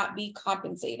will not be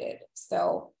compensated.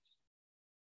 So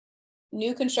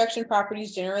new construction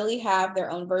properties generally have their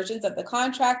own versions of the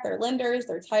contract, their lenders,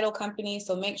 their title company.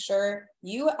 So make sure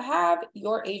you have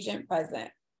your agent present.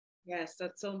 Yes,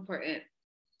 that's so important.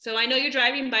 So I know you're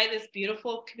driving by this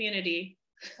beautiful community,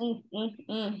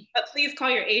 but please call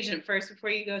your agent first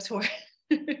before you go to work.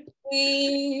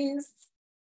 Please.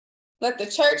 Let the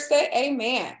church say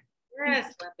amen.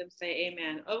 Yes, let them say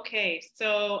amen. Okay,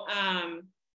 so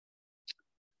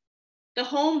the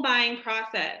home buying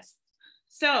process.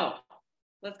 So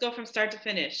let's go from start to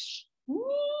finish.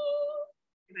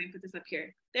 If I can put this up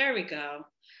here. There we go.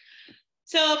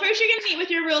 So first you're gonna meet with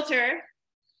your realtor.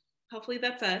 Hopefully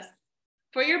that's us.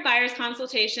 For your buyer's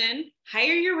consultation,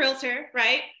 hire your realtor,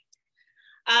 right?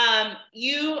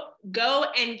 You go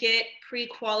and get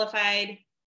pre-qualified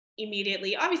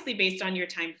immediately, obviously based on your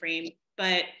time frame,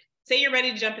 but say you're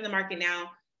ready to jump in the market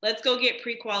now, let's go get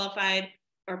pre-qualified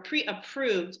or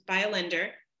pre-approved by a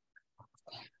lender.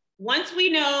 Once we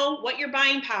know what your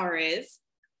buying power is,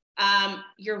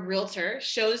 your realtor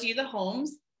shows you the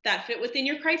homes that fit within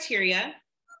your criteria.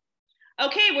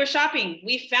 Okay, we're shopping.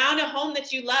 We found a home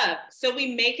that you love. So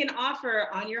we make an offer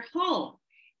on your home.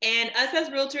 And us as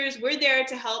realtors, we're there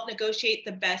to help negotiate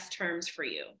the best terms for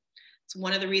you. It's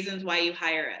one of the reasons why you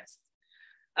hire us.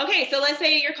 Okay, so let's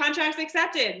say your contract's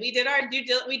accepted. We did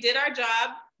our job.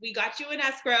 We got you in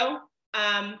escrow.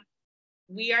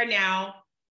 We are now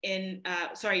in,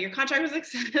 your contract was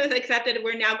accepted.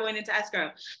 We're now going into escrow.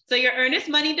 So your earnest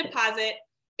money deposit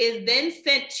is then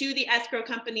sent to the escrow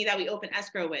company that we open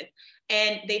escrow with.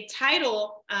 And they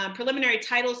preliminary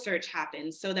title search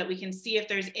happens so that we can see if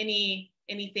there's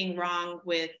anything wrong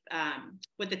with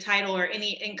the title or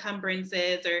any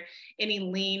encumbrances or any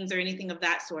liens or anything of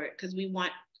that sort, because we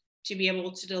want to be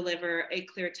able to deliver a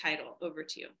clear title over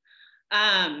to you.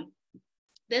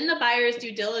 Then the buyer's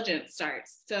due diligence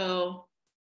starts. So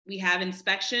we have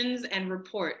inspections and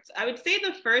reports. I would say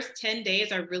the first 10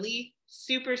 days are really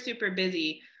super, super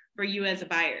busy for you as a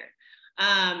buyer.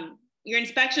 Your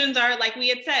inspections are, like we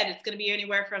had said, it's going to be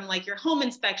anywhere from like your home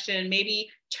inspection, maybe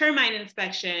termite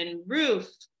inspection, roof,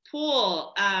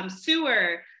 pool,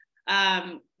 sewer,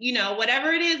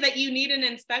 whatever it is that you need an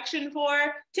inspection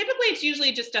for. Typically, it's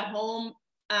usually just a home,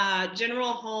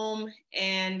 general home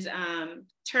and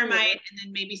termite, and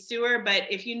then maybe sewer. But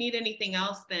if you need anything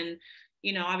else, then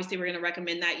obviously we're going to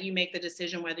recommend that you make the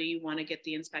decision whether you want to get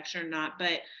the inspection or not.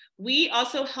 But we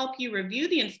also help you review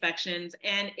the inspections.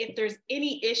 And if there's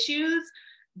any issues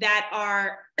that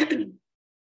are,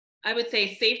 I would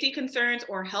say, safety concerns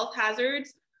or health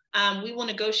hazards, we will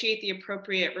negotiate the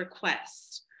appropriate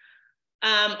request.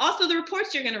 Also, the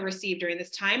reports you're going to receive during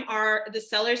this time are the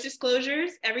seller's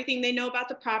disclosures, everything they know about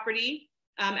the property,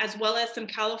 as well as some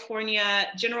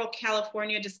general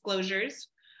California disclosures.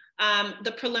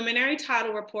 The preliminary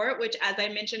title report, which, as I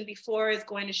mentioned before, is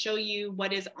going to show you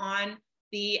what is on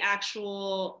the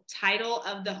actual title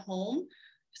of the home.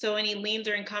 So any liens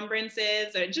or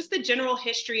encumbrances, or just the general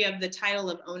history of the title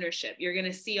of ownership. You're going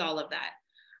to see all of that.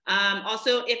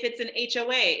 Also, if it's an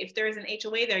HOA, if there is an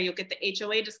HOA there, you'll get the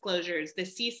HOA disclosures, the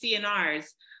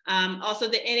CC&Rs, also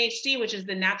the NHD, which is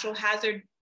the natural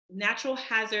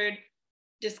hazard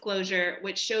disclosure,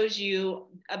 which shows you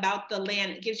about the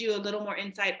land. It gives you a little more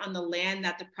insight on the land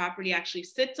that the property actually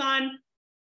sits on,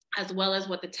 as well as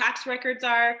what the tax records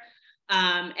are.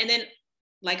 And then,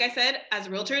 like I said, as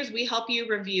realtors, we help you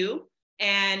review.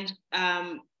 And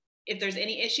if there's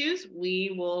any issues,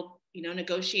 we will,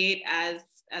 negotiate as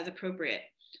appropriate.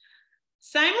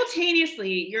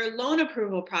 Simultaneously, your loan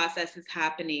approval process is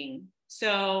happening.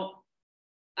 So,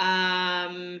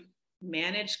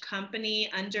 managed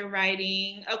company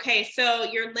underwriting. Okay, so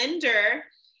your lender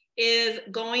is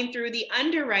going through the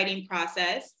underwriting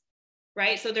process,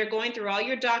 right? So they're going through all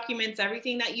your documents,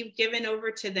 everything that you've given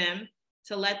over to them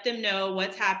to let them know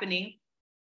what's happening.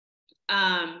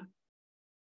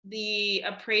 The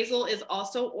appraisal is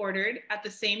also ordered at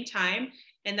the same time,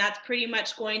 and that's pretty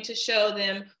much going to show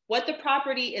them what the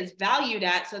property is valued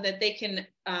at so that they can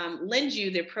lend you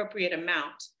the appropriate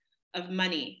amount of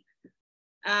money.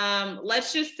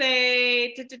 Let's just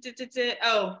say,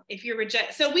 if you're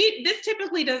rejected. So this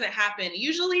typically doesn't happen.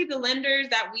 Usually the lenders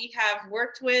that we have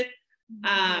worked with,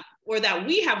 or that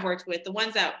we have worked with, the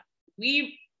ones that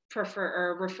we prefer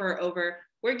or refer over,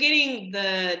 we're getting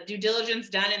the due diligence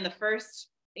done in the first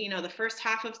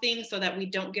half of things so that we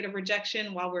don't get a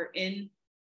rejection while we're in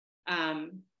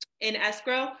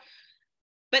escrow.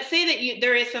 But say that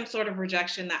there is some sort of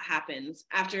rejection that happens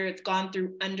after it's gone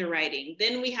through underwriting,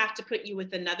 then we have to put you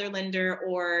with another lender,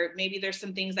 or maybe there's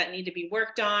some things that need to be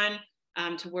worked on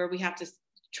to where we have to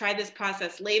try this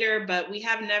process later, but we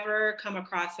have never come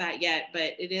across that yet.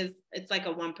 But it's like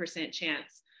a 1%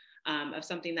 chance of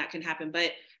something that can happen.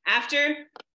 But after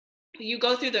you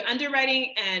go through the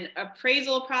underwriting and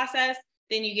appraisal process,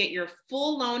 then you get your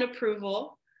full loan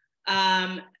approval.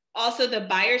 Also, the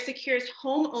buyer secures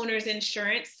homeowner's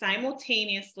insurance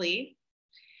simultaneously.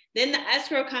 Then the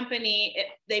escrow company,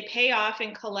 they pay off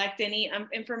and collect any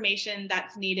information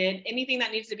that's needed, anything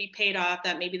that needs to be paid off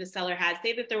that maybe the seller has.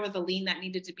 Say that there was a lien that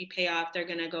needed to be paid off, they're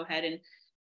going to go ahead and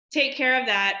take care of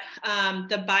that.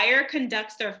 The buyer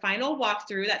conducts their final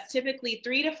walkthrough. That's typically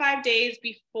 3 to 5 days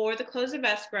before the close of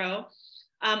escrow.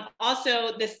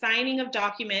 Also, the signing of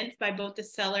documents by both the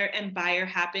seller and buyer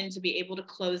happen to be able to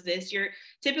close this. You're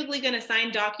typically going to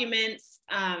sign documents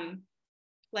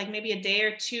like maybe a day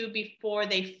or two before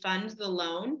they fund the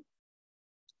loan.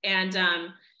 And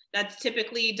that's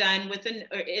typically done with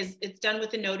it's done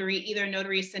with a notary. Either a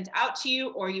notary is sent out to you,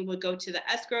 or you would go to the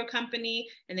escrow company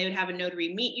and they would have a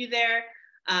notary meet you there.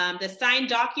 The signed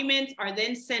documents are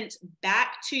then sent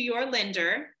back to your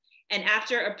lender. And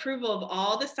after approval of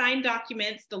all the signed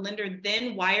documents, the lender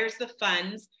then wires the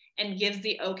funds and gives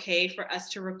the okay for us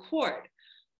to record.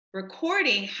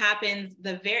 Recording happens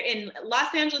in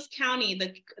Los Angeles County,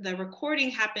 the recording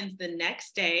happens the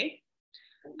next day.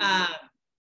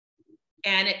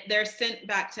 And they're sent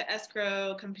back to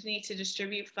escrow company to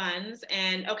distribute funds.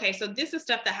 And okay, so this is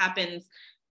stuff that happens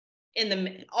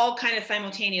all kind of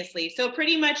simultaneously. So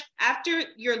pretty much after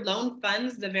your loan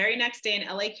funds, the very next day in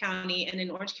LA County, and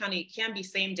in Orange County, it can be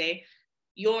same day,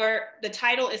 the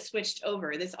title is switched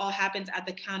over. This all happens at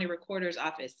the county recorder's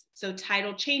office. So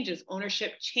title changes,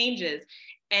 ownership changes,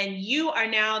 and you are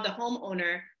now the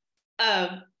homeowner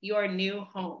of your new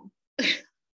home.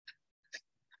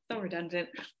 So redundant.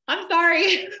 I'm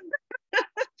sorry.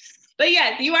 But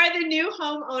yes, you are the new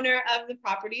homeowner of the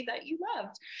property that you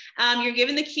loved. You're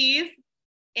given the keys,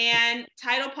 and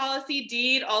title, policy,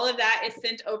 deed, all of that is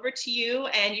sent over to you,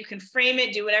 and you can frame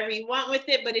it, do whatever you want with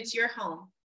it, but it's your home.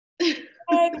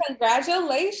 Hey,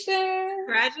 congratulations.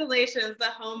 Congratulations,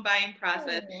 the home buying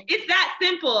process. It's that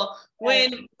simple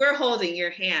when we're holding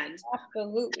your hand.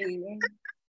 Absolutely.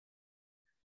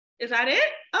 Is that it?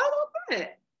 Oh, that's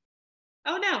it.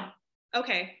 Oh, no.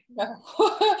 Okay. No.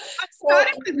 I thought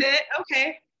it was it.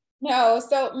 Okay. No,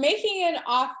 so making an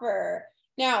offer.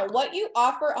 Now, what you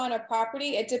offer on a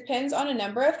property, it depends on a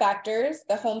number of factors: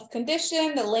 the home's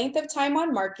condition, the length of time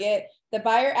on market, the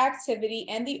buyer activity,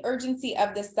 and the urgency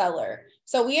of the seller.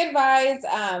 So we advise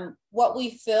what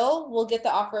we feel will get the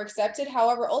offer accepted.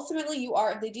 However, ultimately you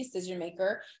are the decision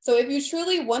maker. So if you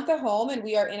truly want the home and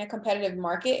we are in a competitive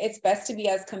market, it's best to be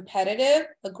as competitive,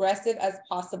 aggressive as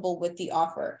possible with the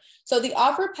offer. So the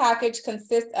offer package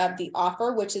consists of the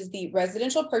offer, which is the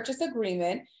residential purchase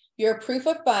agreement, your proof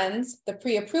of funds, the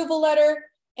pre-approval letter,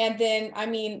 and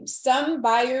then, some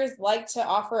buyers like to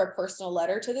offer a personal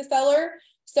letter to the seller.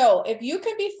 So if you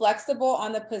can be flexible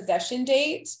on the possession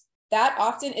date, that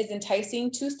often is enticing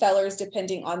to sellers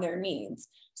depending on their needs.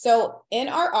 So in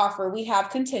our offer, we have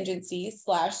contingencies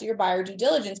 / your buyer due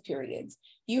diligence periods.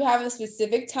 You have a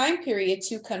specific time period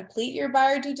to complete your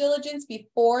buyer due diligence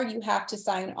before you have to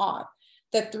sign off.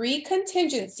 The 3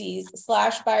 contingencies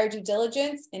 / buyer due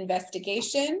diligence: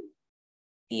 investigation,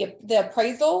 the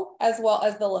appraisal, as well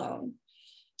as the loan.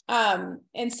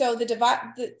 And so the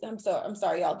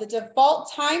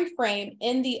default time frame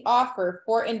in the offer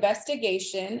for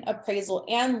investigation, appraisal,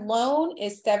 and loan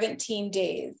is 17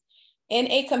 days. In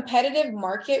a competitive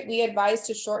market, we advise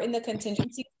to shorten the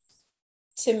contingency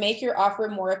to make your offer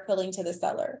more appealing to the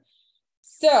seller.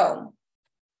 So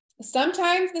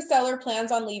sometimes the seller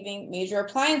plans on leaving major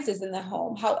appliances in the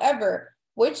home. However,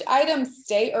 which items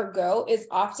stay or go is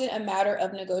often a matter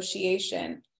of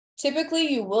negotiation. Typically,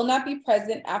 you will not be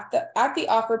present at the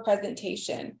offer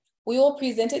presentation. We will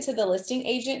present it to the listing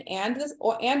agent and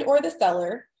or the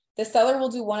seller. The seller will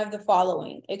do one of the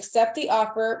following: accept the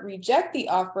offer, reject the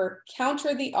offer,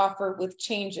 counter the offer with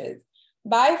changes.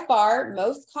 By far,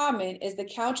 most common is the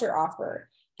counter offer.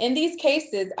 In these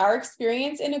cases, our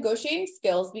experience and negotiating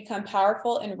skills become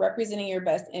powerful in representing your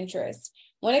best interest.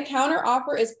 When a counter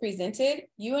offer is presented,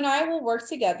 you and I will work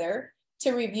together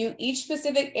to review each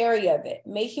specific area of it,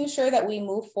 making sure that we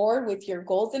move forward with your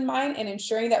goals in mind and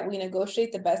ensuring that we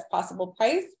negotiate the best possible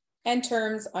price and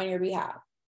terms on your behalf.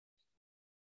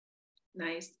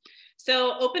 Nice.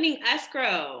 So opening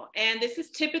escrow, and this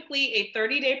is typically a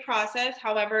 30-day process.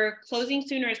 However, closing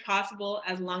sooner is possible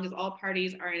as long as all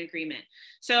parties are in agreement.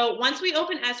 So once we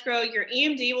open escrow, your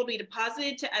EMD will be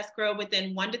deposited to escrow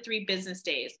within 1 to 3 business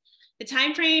days. The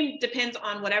time frame depends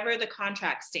on whatever the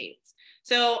contract states.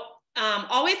 So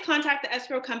always contact the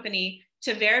escrow company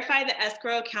to verify the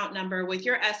escrow account number with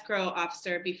your escrow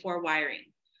officer before wiring.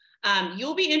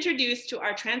 You'll be introduced to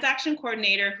our transaction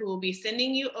coordinator, who will be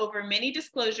sending you over many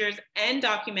disclosures and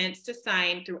documents to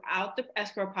sign throughout the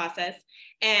escrow process.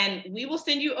 And we will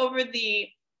send you over the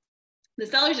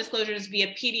seller's disclosures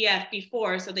via PDF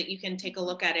before, so that you can take a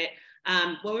look at it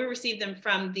when we receive them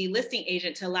from the listing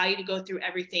agent, to allow you to go through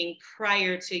everything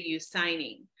prior to you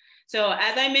signing. So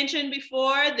as I mentioned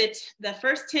before, the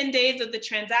first 10 days of the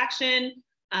transaction,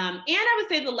 and I would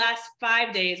say the last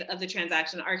 5 days of the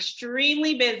transaction, are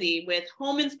extremely busy with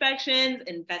home inspections,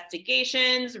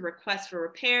 investigations, requests for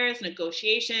repairs,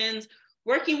 negotiations,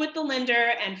 working with the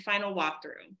lender, and final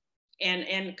walkthrough,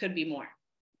 and could be more.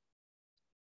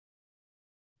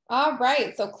 All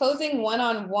right, so closing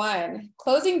one-on-one.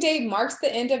 Closing date marks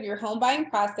the end of your home buying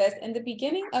process and the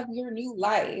beginning of your new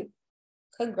life.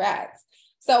 Congrats.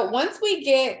 So once we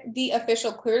get the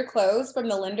official clear to close from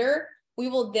the lender, we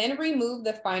will then remove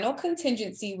the final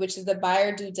contingency, which is the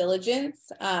buyer due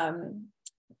diligence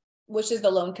which is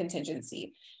the loan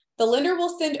contingency. The lender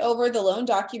will send over the loan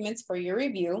documents for your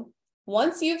review.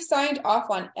 Once you've signed off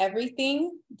on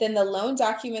everything, then the loan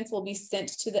documents will be sent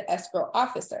to the escrow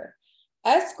officer.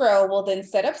 Escrow will then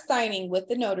set up signing with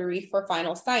the notary for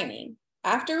final signing.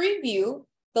 After review,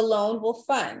 the loan will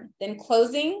fund. Then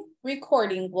closing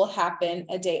recording will happen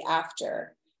a day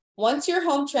after. Once your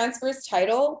home transfers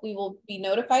title, we will be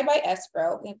notified by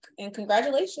escrow, and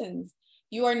congratulations,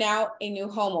 you are now a new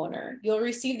homeowner. You'll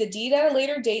receive the deed at a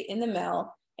later date in the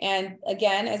mail. And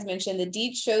again, as mentioned, the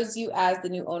deed shows you as the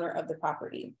new owner of the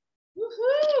property.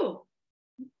 Woohoo!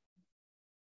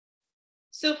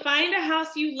 So find a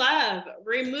house you love.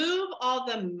 Remove all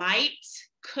the might,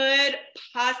 could,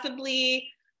 possibly,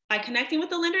 by connecting with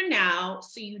the lender now,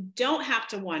 so you don't have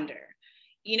to wonder.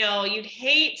 You know, you'd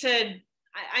hate to,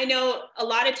 I know a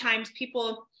lot of times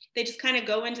people, they just kind of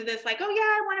go into this like, oh yeah,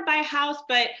 I want to buy a house,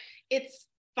 but it's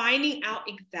finding out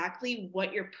exactly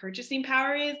what your purchasing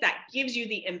power is that gives you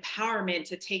the empowerment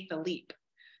to take the leap.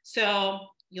 So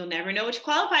you'll never know what you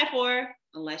qualify for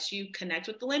unless you connect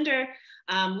with the lender.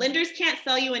 Lenders can't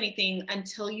sell you anything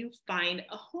until you find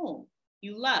a home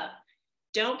you love.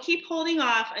 Don't keep holding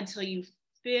off until you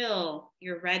feel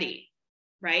you're ready,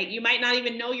 right? You might not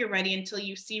even know you're ready until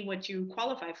you see what you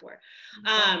qualify for.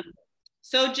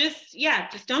 So just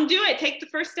don't do it. Take the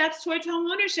first steps towards home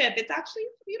ownership. It's actually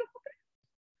a beautiful thing.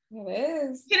 It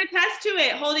is. You can attest to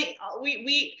it.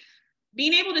 We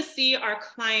being able to see our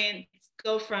clients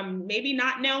go from maybe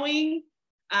not knowing,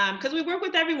 because we work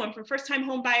with everyone from first-time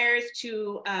home buyers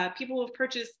to people who have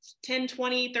purchased 10,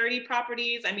 20, 30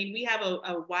 properties. I mean, we have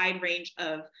a wide range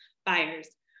of buyers.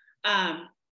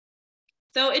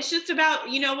 So it's just about,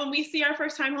 you know, when we see our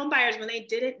first-time home buyers, when they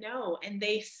didn't know, and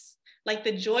they like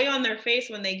the joy on their face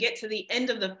when they get to the end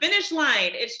of the finish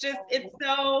line, it's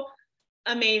so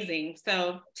amazing.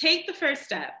 So take the first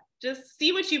step. Just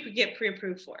see what you could get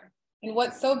pre-approved for. And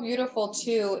what's so beautiful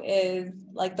too is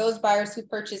like those buyers who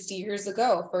purchased years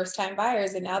ago, first-time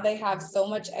buyers, and now they have so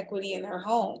much equity in their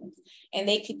homes, and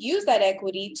they could use that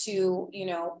equity to, you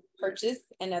know, purchase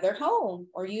another home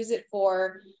or use it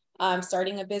for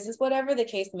starting a business, whatever the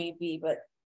case may be. But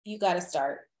you got to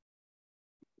start.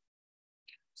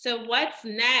 So what's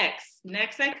next?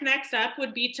 Next up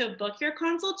would be to book your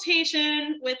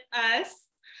consultation with us,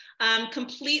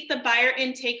 complete the buyer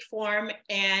intake form,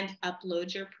 and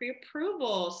upload your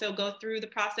pre-approval. So go through the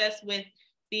process with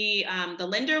the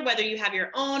lender, whether you have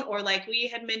your own or, like we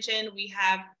had mentioned, we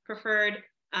have preferred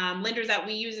lenders that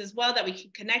we use as well that we can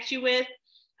connect you with.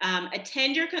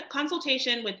 Attend your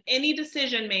consultation with any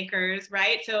decision makers,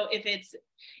 right? So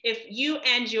if you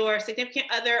and your significant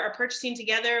other are purchasing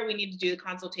together, we need to do the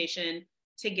consultation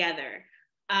together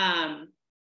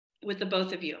with the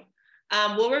both of you.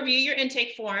 We'll review your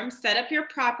intake form, set up your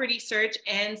property search,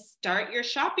 and start your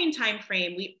shopping time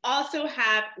frame. We also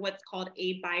have what's called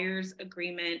a buyer's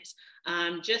agreement,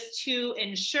 just to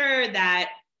ensure that,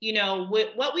 you know,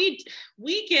 what we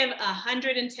give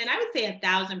 110, I would say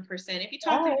 1,000%. If you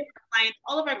talk to our clients,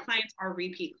 all of our clients are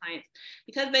repeat clients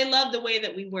because they love the way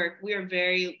that we work. We are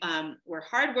we're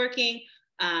hardworking,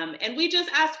 and we just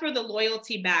ask for the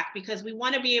loyalty back because we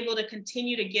want to be able to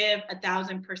continue to give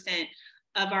 1,000%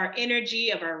 of our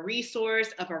energy, of our resource,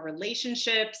 of our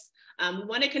relationships. We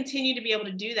want to continue to be able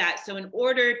to do that. So in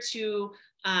order to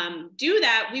do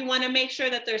that, we want to make sure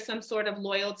that there's some sort of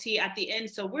loyalty at the end.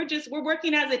 So we're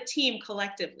working as a team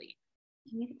collectively.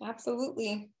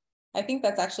 Absolutely. I think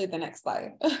that's actually the next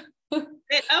slide.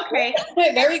 Okay.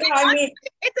 There we go. I mean,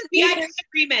 it's a VIP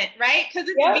agreement, right? Because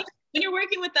it's when you're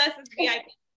working with us, it's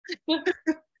VIP.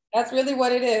 That's really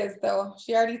what it is, though.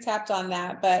 She already tapped on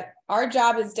that, but our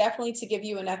job is definitely to give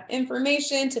you enough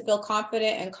information to feel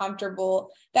confident and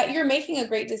comfortable that you're making a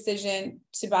great decision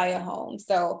to buy a home.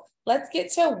 So let's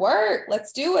get to work.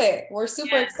 Let's do it. We're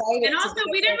super excited. And also,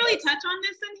 we didn't really touch on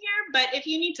this in here, but if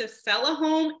you need to sell a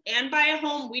home and buy a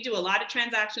home, we do a lot of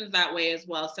transactions that way as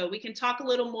well. So we can talk a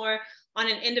little more on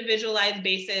an individualized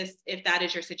basis if that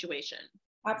is your situation.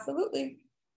 Absolutely.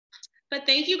 But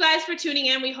thank you guys for tuning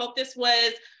in. We hope this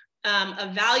was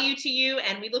of value to you,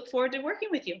 and we look forward to working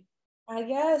with you.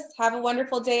 Yes. Have a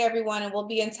wonderful day, everyone, and we'll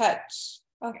be in touch.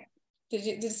 Okay.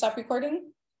 Did it stop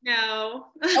recording? No.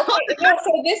 Okay.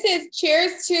 So this is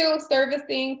cheers to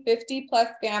servicing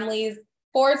 50+ families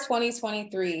for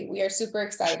 2023. We are super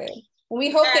excited. And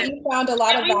we hope that you found a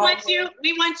lot of value.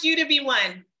 We want you to be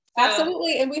one. So.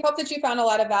 Absolutely. And we hope that you found a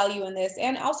lot of value in this,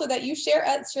 and also that you share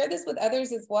this with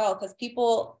others as well, because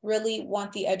people really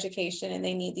want the education and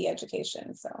they need the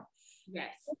education. So yes.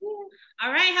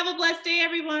 All right. Have a blessed day,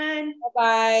 everyone.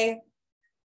 Bye-bye.